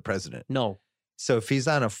when he's the president. No. So if he's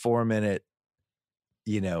on a 4-minute,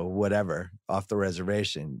 whatever, off the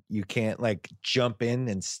reservation, you can't like jump in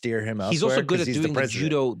and steer him elsewhere. He's also good at doing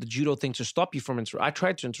the judo thing to stop you from interrupting. I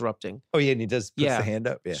tried to interrupting. Oh yeah, and he does puts the hand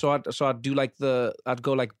up. Yeah. So I'd do like I'd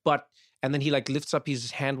go like, "But," and then he like lifts up his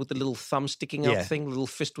hand with the little thumb sticking out thing, little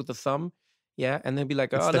fist with the thumb. Yeah, and then be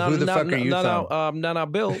like, "Oh, no,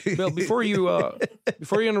 Bill, before you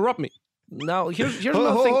interrupt me. Now here's my thing.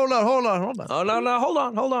 Hold on. Oh no, hold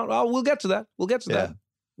on. Oh, we'll get to that. that.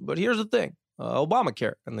 But here's the thing,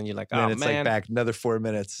 Obamacare, and then you're like, man, it's like back another 4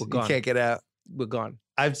 minutes. You can't get out. We're gone.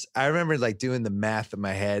 I remember like doing the math in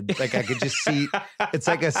my head. Like I could just see it's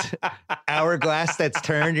like a hourglass that's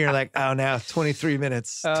turned. You're like, oh, now 23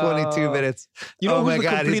 minutes, 22 minutes. Oh my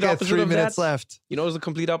God, he's got 3 minutes left. You know what's the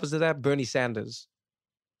complete opposite of that? Bernie Sanders.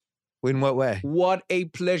 In what way? What a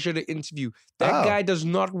pleasure to interview. That guy does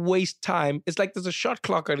not waste time. It's like there's a shot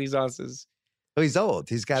clock on his answers. Oh, he's old.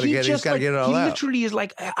 He's got to get it all out. He literally is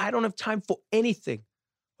like, I don't have time for anything.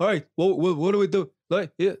 All right, well, what do we do?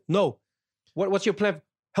 Like, no. What's your plan?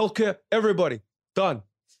 Healthcare, everybody. Done.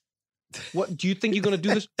 What, do you think you're going to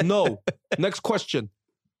do this? No. Next question.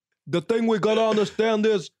 The thing we got to understand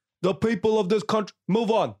is the people of this country.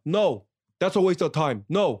 Move on. No. That's a waste of time.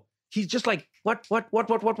 No. He's just like, what?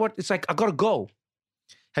 It's like, I got to go.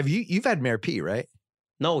 You've had Mayor P, right?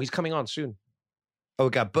 No, he's coming on soon. Oh,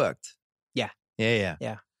 it got booked. Yeah.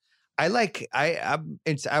 I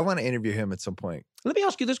want to interview him at some point. Let me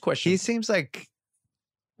ask you this question. He seems like...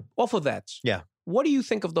 Off of that. Yeah. What do you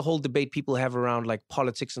think of the whole debate people have around like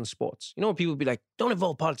politics and sports? When people be like, don't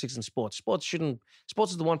involve politics in sports. Sports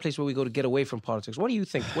is the one place where we go to get away from politics. What do you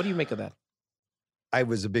think? What do you make of that? I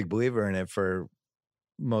was a big believer in it for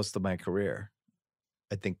most of my career.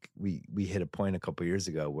 I think we hit a point a couple of years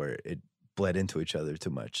ago where it bled into each other too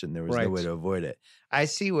much and there was no way to avoid it. I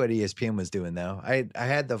see what ESPN was doing though. I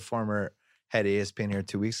had the former head of ESPN here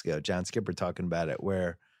 2 weeks ago, John Skipper, talking about it,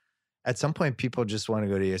 where at some point people just want to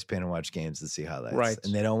go to ESPN and watch games and see highlights. Right.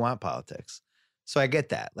 And they don't want politics. So I get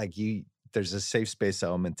that. Like there's a safe space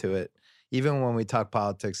element to it. Even when we talk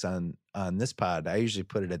politics on this pod, I usually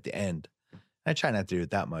put it at the end. I try not to do it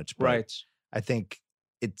that much, but I think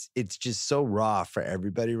it's just so raw for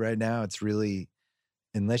everybody right now. It's really,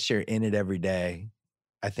 unless you're in it every day,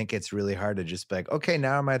 I think it's really hard to just be like, okay,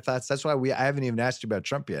 now are my thoughts. That's why I haven't even asked you about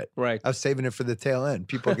Trump yet. Right. I was saving it for the tail end.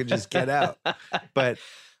 People could just get out. But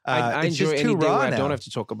I it's enjoy just any too day raw where now. I don't have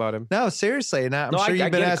to talk about him. No, seriously. And I'm No, sure I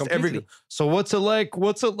you've been get it asked completely. so what's it like?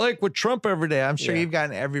 What's it like with Trump every day? I'm sure Yeah. you've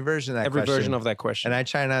gotten every version of that Every question. version of that question. And I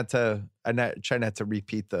try not to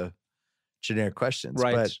repeat the generic questions.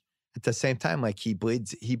 Right. But at the same time, like he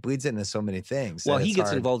bleeds into so many things. Well, that he it's gets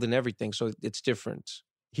hard. involved in everything, so it's different.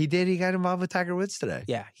 He got involved with Tiger Woods today.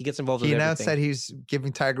 Yeah, he gets involved He in announced everything. that he's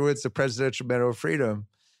giving Tiger Woods the Presidential Medal of Freedom.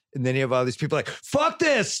 And then you have all these people like, fuck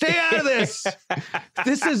this, stay out of this.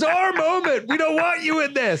 This is our moment. We don't want you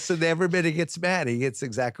in this. And everybody gets mad. He gets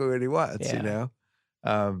exactly what he wants, you know?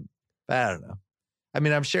 But I don't know. I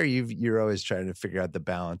mean, I'm sure you're always trying to figure out the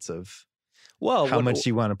balance of how much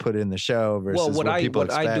you want to put in the show versus what people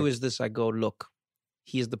expect. I do is this. I go, look,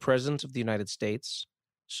 he is the president of the United States.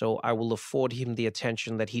 So I will afford him the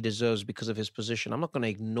attention that he deserves because of his position. I'm not going to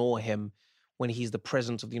ignore him when he's the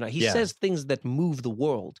president of the United States. He says things that move the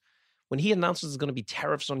world. When he announces there's going to be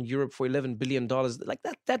tariffs on Europe for $11 billion, like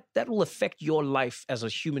that will affect your life as a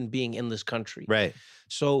human being in this country. Right.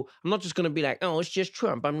 So I'm not just going to be like, oh, it's just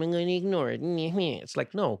Trump. I'm going to ignore it. It's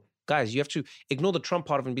like, no, guys, you have to ignore the Trump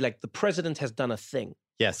part of it and be like, the president has done a thing.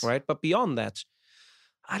 Yes. Right. But beyond that,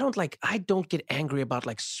 I don't get angry about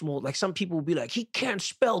like some people will be like, he can't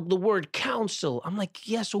spell the word council. I'm like,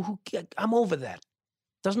 yeah, so I'm over that.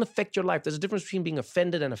 Doesn't affect your life. There's a difference between being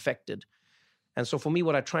offended and affected. And so for me,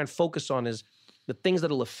 what I try and focus on is the things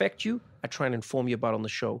that will affect you, I try and inform you about on the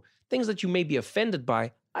show. Things that you may be offended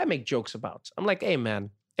by, I make jokes about. I'm like, hey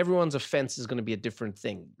man, everyone's offense is going to be a different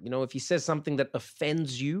thing. You know, if he says something that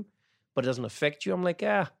offends you, but it doesn't affect you, I'm like,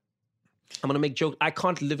 I'm going to make jokes. I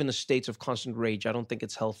can't live in a state of constant rage. I don't think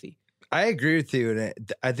it's healthy. I agree with you.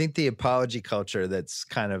 And I think the apology culture that's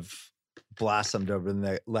kind of blossomed over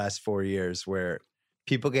the last 4 years where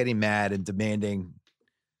people getting mad and demanding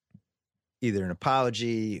either an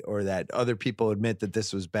apology or that other people admit that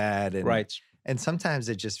this was bad. And, right. And sometimes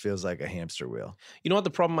it just feels like a hamster wheel. You know what the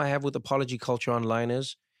problem I have with apology culture online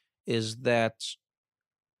is that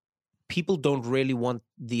people don't really want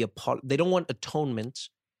they don't want atonement.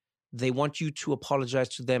 They want you to apologize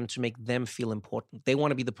to them to make them feel important. They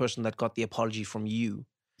want to be the person that got the apology from you.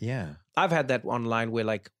 Yeah. I've had that online where,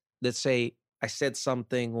 like, let's say I said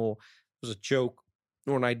something or it was a joke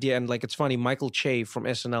or an idea. And like, it's funny, Michael Che from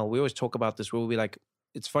SNL, we always talk about this where we'll be like,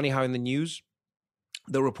 it's funny how in the news,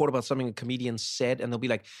 they'll report about something a comedian said and they'll be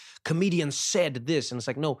like, comedian said this. And it's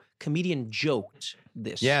like, no, comedian joked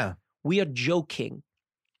this. Yeah. We are joking.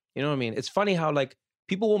 You know what I mean? It's funny how like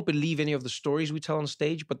people won't believe any of the stories we tell on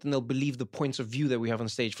stage, but then they'll believe the points of view that we have on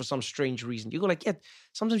stage for some strange reason. You go like, yeah,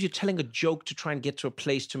 sometimes you're telling a joke to try and get to a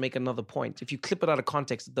place to make another point. If you clip it out of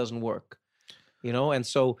context, it doesn't work. You know? And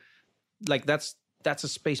so like that's a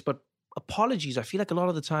space. But apologies, I feel like a lot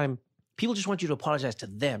of the time, people just want you to apologize to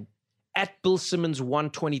them. At Bill Simmons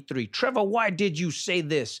 123, Trevor, why did you say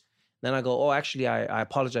this? Then I go, oh, actually, I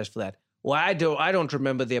apologize for that. Well, I don't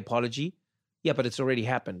remember the apology. Yeah, but it's already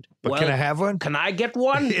happened. But well, can I have one? Can I get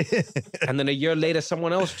one? And then a year later,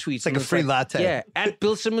 someone else tweets. It's like a free latte. Yeah, at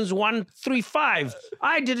Bill Simmons 135.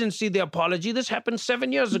 I didn't see the apology. This happened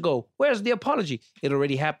 7 years ago. Where's the apology? It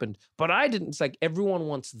already happened. But I didn't. It's like everyone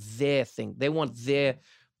wants their thing. They want their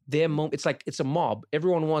moment. It's like it's a mob.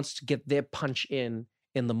 Everyone wants to get their punch in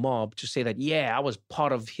the mob to say that, yeah, I was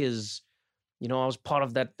part of his, I was part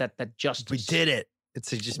of that justice. We did it.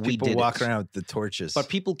 It's just people walking around with the torches. But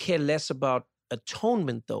people care less about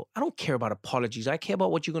atonement, though. I don't care about apologies. I care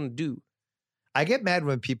about what you're going to do. I get mad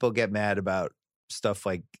when people get mad about stuff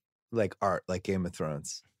like art, like Game of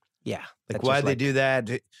Thrones. Yeah. Like why they do that.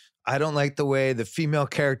 I don't like the way the female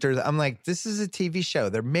characters. I'm like, this is a TV show.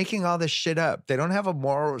 They're making all this shit up. They don't have a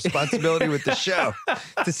moral responsibility with the show.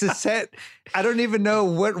 This is set. I don't even know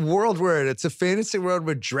what world we're in. It's a fantasy world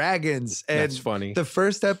with dragons. And that's funny. The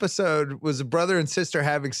first episode was a brother and sister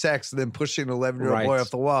having sex and then pushing an 11-year-old boy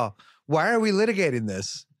off the wall. Why are we litigating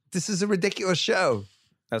this? This is a ridiculous show.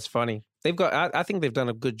 That's funny. I think they've done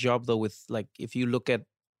a good job though with like, if you look at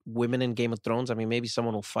women in Game of Thrones, I mean, maybe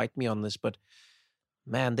someone will fight me on this, but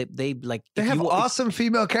man, they have awesome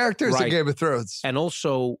female characters in Game of Thrones. And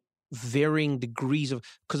also varying degrees of,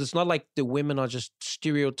 because it's not like the women are just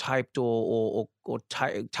stereotyped or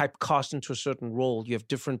typecast into a certain role. You have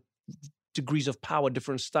different degrees of power,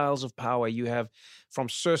 different styles of power. You have from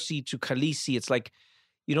Cersei to Khaleesi. It's like,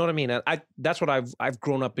 you know what I mean? And that's what I've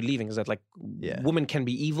grown up believing is that like woman can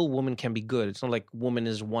be evil, woman can be good. It's not like woman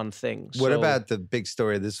is one thing. What about the big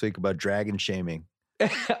story this week about dragon shaming?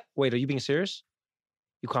 Wait, are you being serious?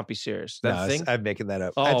 You can't be serious. No, That thing? I'm making that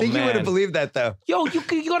up. Oh, I think you would have man. believed that, though. Yo, you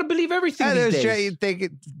got to believe everything Yeah, these days.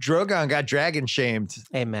 Drogon got dragon shamed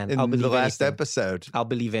Hey, man, in I'll believe the last anything. episode. I'll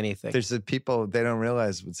believe anything. There's the people, they don't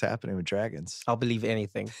realize what's happening with dragons. I'll believe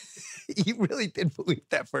anything. You really did believe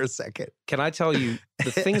that for a second. Can I tell you,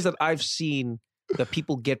 the things that I've seen that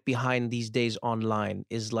people get behind these days online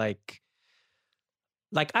is like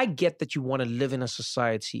I get that you want to live in a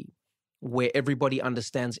society where everybody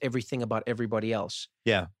understands everything about everybody else.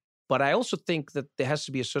 Yeah. But I also think that there has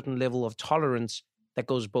to be a certain level of tolerance that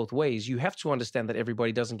goes both ways. You have to understand that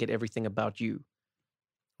everybody doesn't get everything about you,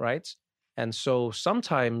 right? And so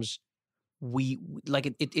sometimes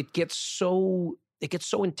it gets so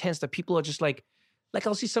intense that people are just like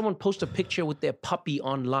I'll see someone post a picture with their puppy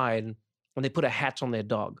online and they put a hat on their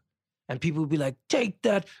dog. And people will be like, take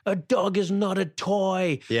that. A dog is not a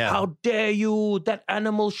toy. Yeah. How dare you? That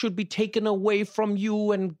animal should be taken away from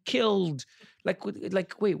you and killed. Like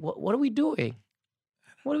wait, what are we doing?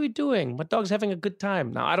 What are we doing? My dog's having a good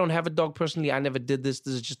time. Now, I don't have a dog personally. I never did this.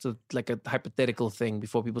 This is just a hypothetical thing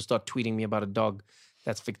before people start tweeting me about a dog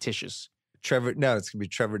that's fictitious. It's going to be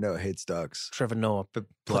Trevor Noah hates dogs. Trevor Noah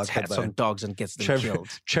puts hats on dogs and gets them killed.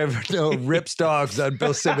 Trevor Noah rips dogs on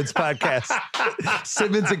Bill Simmons' podcast.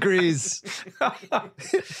 Simmons agrees.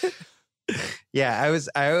 Yeah,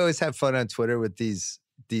 I always have fun on Twitter with these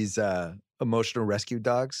emotional rescue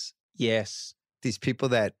dogs. Yes. These people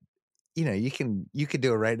that, you can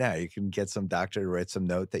do it right now. You can get some doctor to write some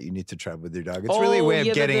note that you need to travel with your dog. It's really a way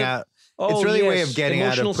of getting out. It's really a way of getting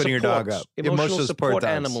out of putting your dog up. Emotional support dogs.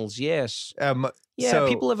 Animals, yes. So,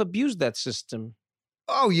 people have abused that system.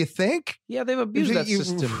 Oh, you think? Yeah, they've abused that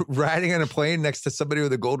system. Riding on a plane next to somebody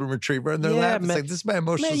with a golden retriever in their lap. It's like, this is my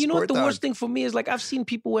emotional support you know what the dog. worst thing for me is? Like, I've seen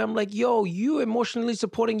people where I'm like, yo, you emotionally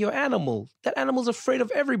supporting your animal. That animal's afraid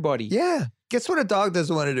of everybody. Yeah. Guess what a dog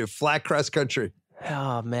doesn't want to do? Fly cross country.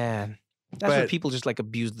 Oh, man. That's when people just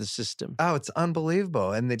abuse the system. Oh, it's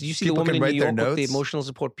unbelievable. And did you see the woman in New York with the emotional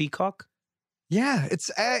support peacock? Yeah,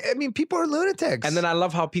 people are lunatics. And then I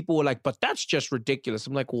love how people were like, but that's just ridiculous.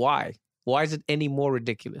 I'm like, why? Why is it any more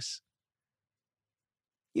ridiculous?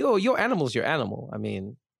 Your animal's your animal. I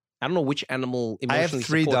mean, I don't know which animal emotionally supports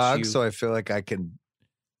you. I have 3 dogs, so I feel like I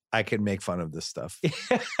can make fun of this stuff.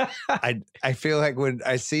 I feel like when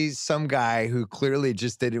I see some guy who clearly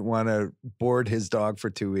just didn't want to board his dog for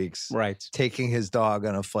 2 weeks, right, taking his dog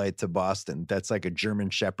on a flight to Boston, that's like a German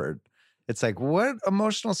Shepherd. It's like, what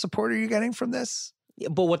emotional support are you getting from this? Yeah,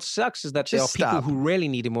 but what sucks is that there are people who really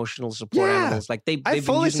need emotional support animals. Like they've been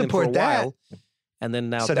using them for a while. And then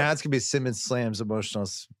now. So now it's going to be Simmons Slam's emotional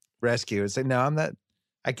rescue. It's like, no, I'm not.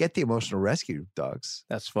 I get the emotional rescue dogs.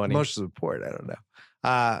 That's funny. Emotional support. I don't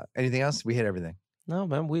know. Anything else? We hit everything. No,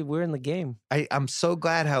 man, we're in the game. I'm so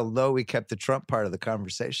glad how low we kept the Trump part of the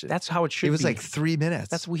conversation. That's how it should be. It was like 3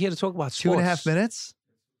 minutes. We're here to talk about sports. 2.5 minutes?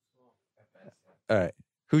 All right.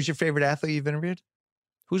 Who's your favorite athlete you've interviewed?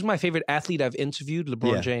 Who's my favorite athlete I've interviewed?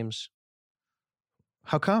 LeBron James.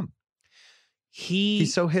 How come?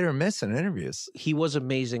 He's so hit or miss in interviews. He was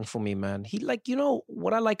amazing for me, man. He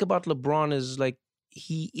what I like about LeBron is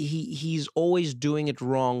he's always doing it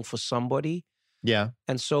wrong for somebody. Yeah.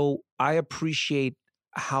 And so I appreciate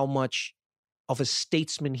how much of a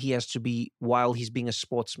statesman he has to be while he's being a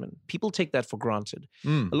sportsman. People take that for granted.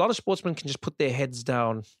 A lot of sportsmen can just put their heads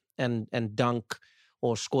down and dunk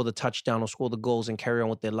or score the touchdown or score the goals and carry on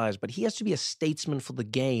with their lives. But he has to be a statesman for the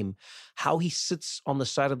game. How he sits on the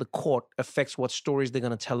side of the court affects what stories they're going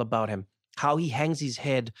to tell about him. How he hangs his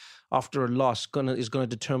head after a loss is going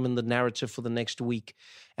to determine the narrative for the next week.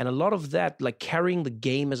 And a lot of that, like carrying the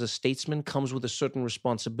game as a statesman, comes with a certain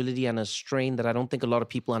responsibility and a strain that I don't think a lot of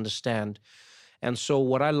people understand. And so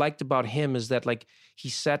what I liked about him is that he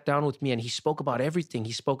sat down with me and he spoke about everything.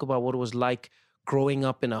 He spoke about what it was like growing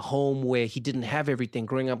up in a home where he didn't have everything,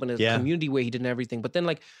 growing up in a community where he didn't have everything. But then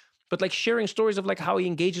sharing stories of how he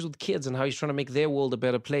engages with kids and how he's trying to make their world a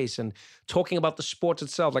better place and talking about the sports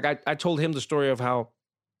itself. I told him the story of how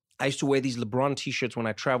I used to wear these LeBron t-shirts when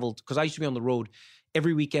I traveled, because I used to be on the road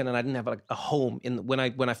every weekend and I didn't have a home when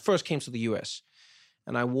I first came to the US.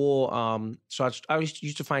 And I wore, I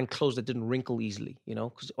used to find clothes that didn't wrinkle easily,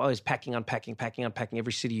 because I was packing, unpacking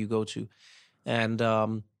every city you go to.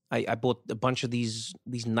 And I bought a bunch of these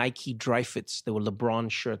Nike dry fits. They were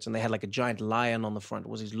LeBron shirts, and they had a giant lion on the front. It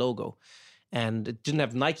was his logo. And it didn't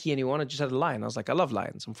have Nike anymore. It just had a lion. I was like, I love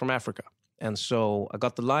lions. I'm from Africa. And so I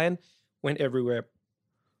got the lion, went everywhere,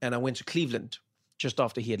 and I went to Cleveland just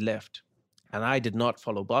after he had left. And I did not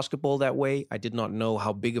follow basketball that way. I did not know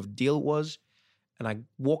how big of a deal it was. And I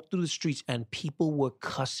walked through the streets, and people were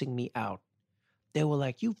cussing me out. They were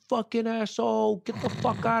like, you fucking asshole, get the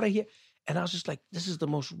fuck out of here. And I was just like, this is the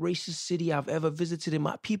most racist city I've ever visited. And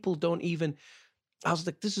my people don't even, I was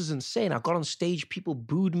like, this is insane. I got on stage, people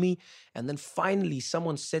booed me. And then finally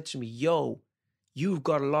someone said to me, yo, you've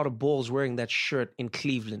got a lot of balls wearing that shirt in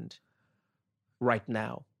Cleveland right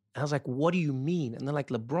now. And I was like, what do you mean? And then like,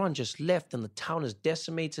 LeBron just left and the town is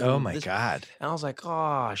decimated. Oh my God. And I was like,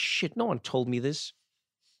 oh shit, no one told me this.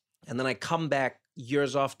 And then I come back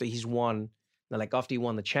years after he's won, and like after he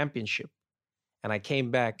won the championship. And I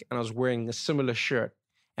came back and I was wearing a similar shirt.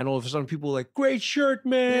 And all of a sudden people were like, great shirt,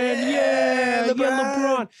 man. Yeah,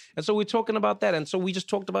 LeBron. And so we're talking about that. And so we just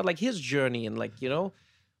talked about like his journey and like, you know,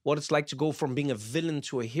 what it's like to go from being a villain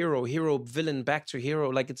to a hero, villain, back to hero.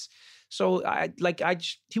 Like it's, so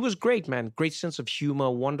he was great, man. Great sense of humor,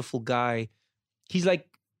 wonderful guy. He's like,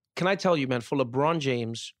 can I tell you, man, for LeBron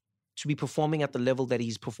James to be performing at the level that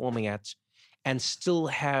he's performing at and still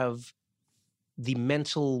have the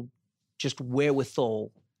mental just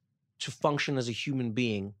wherewithal to function as a human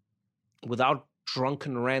being without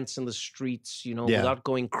drunken rants in the streets, you know, without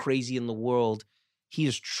going crazy in the world, he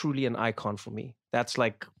is truly an icon for me. That's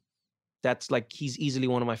like, he's easily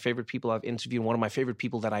one of my favorite people I've interviewed, one of my favorite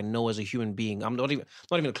people that I know as a human being. I'm not even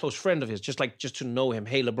a close friend of his, just to know him.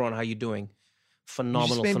 Hey, LeBron, how you doing?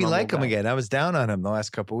 Phenomenal. You just made me like guy. him again. I was down on him the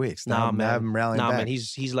last couple of weeks. Now I have him rallying back. Man,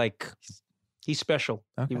 he's special.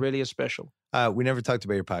 Okay. He really is special. We never talked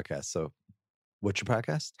about your podcast. So what's your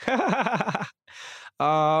podcast?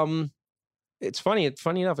 It's funny. It's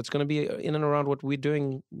funny enough. It's going to be in and around what we're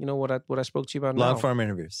doing. You know, what I spoke to you about now. Long form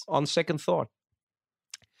interviews. On second thought.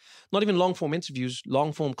 Not even long form interviews,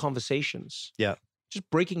 long form conversations. Yeah. Just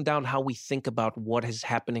breaking down how we think about what is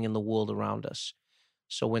happening in the world around us.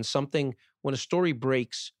 So when a story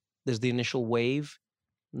breaks, there's the initial wave,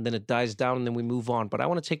 and then it dies down, and then we move on. But I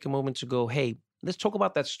want to take a moment to go, hey, let's talk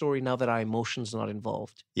about that story now that our emotions are not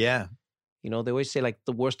involved. Yeah. You know, they always say like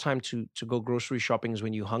the worst time to go grocery shopping is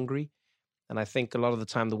when you're hungry. And I think a lot of the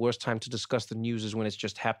time, the worst time to discuss the news is when it's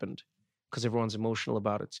just happened because everyone's emotional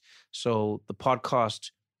about it. So the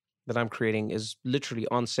podcast that I'm creating is literally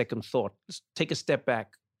on second thought. Let's take a step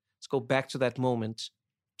back. Let's go back to that moment,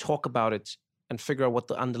 talk about it, and figure out what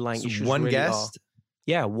the underlying issues one really guest? are.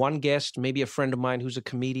 Yeah, one guest, maybe a friend of mine who's a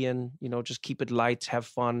comedian, you know, just keep it light, have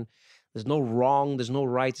fun. There's no wrong, there's no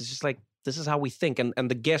right. It's just like, this is how we think. And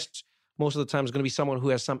the guest, most of the time, is going to be someone who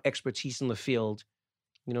has some expertise in the field,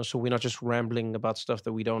 you know, so we're not just rambling about stuff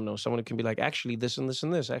that we don't know. Someone who can be like, actually, this and this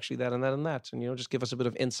and this, actually that and that and that. And, you know, just give us a bit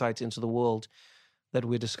of insight into the world that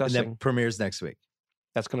we're discussing. And that premieres next week.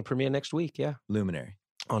 That's going to premiere next week, yeah. Luminary.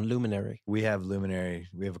 On Luminary. We have Luminary.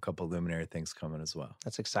 We have a couple of Luminary things coming as well.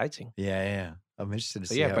 That's exciting. Yeah. I'm interested to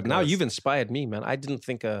see how but it now goes. you've inspired me, man. I didn't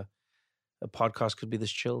think a podcast could be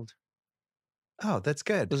this chilled. Oh, that's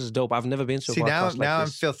good. This is dope. I've never been to a podcast now like I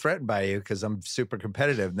this. feel threatened by you because I'm super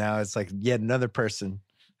competitive. Now it's like yet another person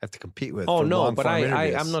I have to compete with. Oh for no, but long-form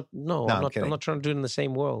interviews. I'm not. No, I'm I'm not trying to do it in the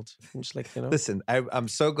same world. I'm just like, you know. Listen, I'm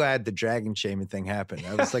so glad the dragon shaming thing happened.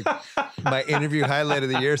 I was like my interview highlight of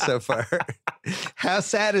the year so far. How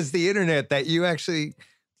sad is the internet that you actually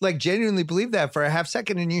like genuinely believe that for a half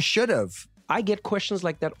second, and you should have. I get questions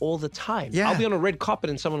like that all the time. Yeah. I'll be on a red carpet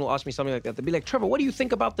and someone will ask me something like that. They'll be like, Trevor, what do you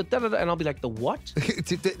think about the da-da-da? And I'll be like, the what?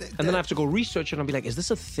 And then I have to go research it and I'll be like, is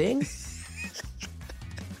this a thing?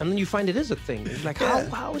 And then you find it is a thing. You're like,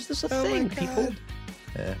 how is this a thing, people?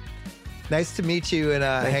 Yeah. Nice to meet you and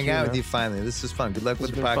hang out with man. you finally. This was fun. Good luck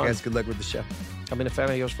with the podcast. Good luck with the show. I've been a fan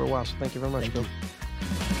of yours for a while, so thank you very much, Bill.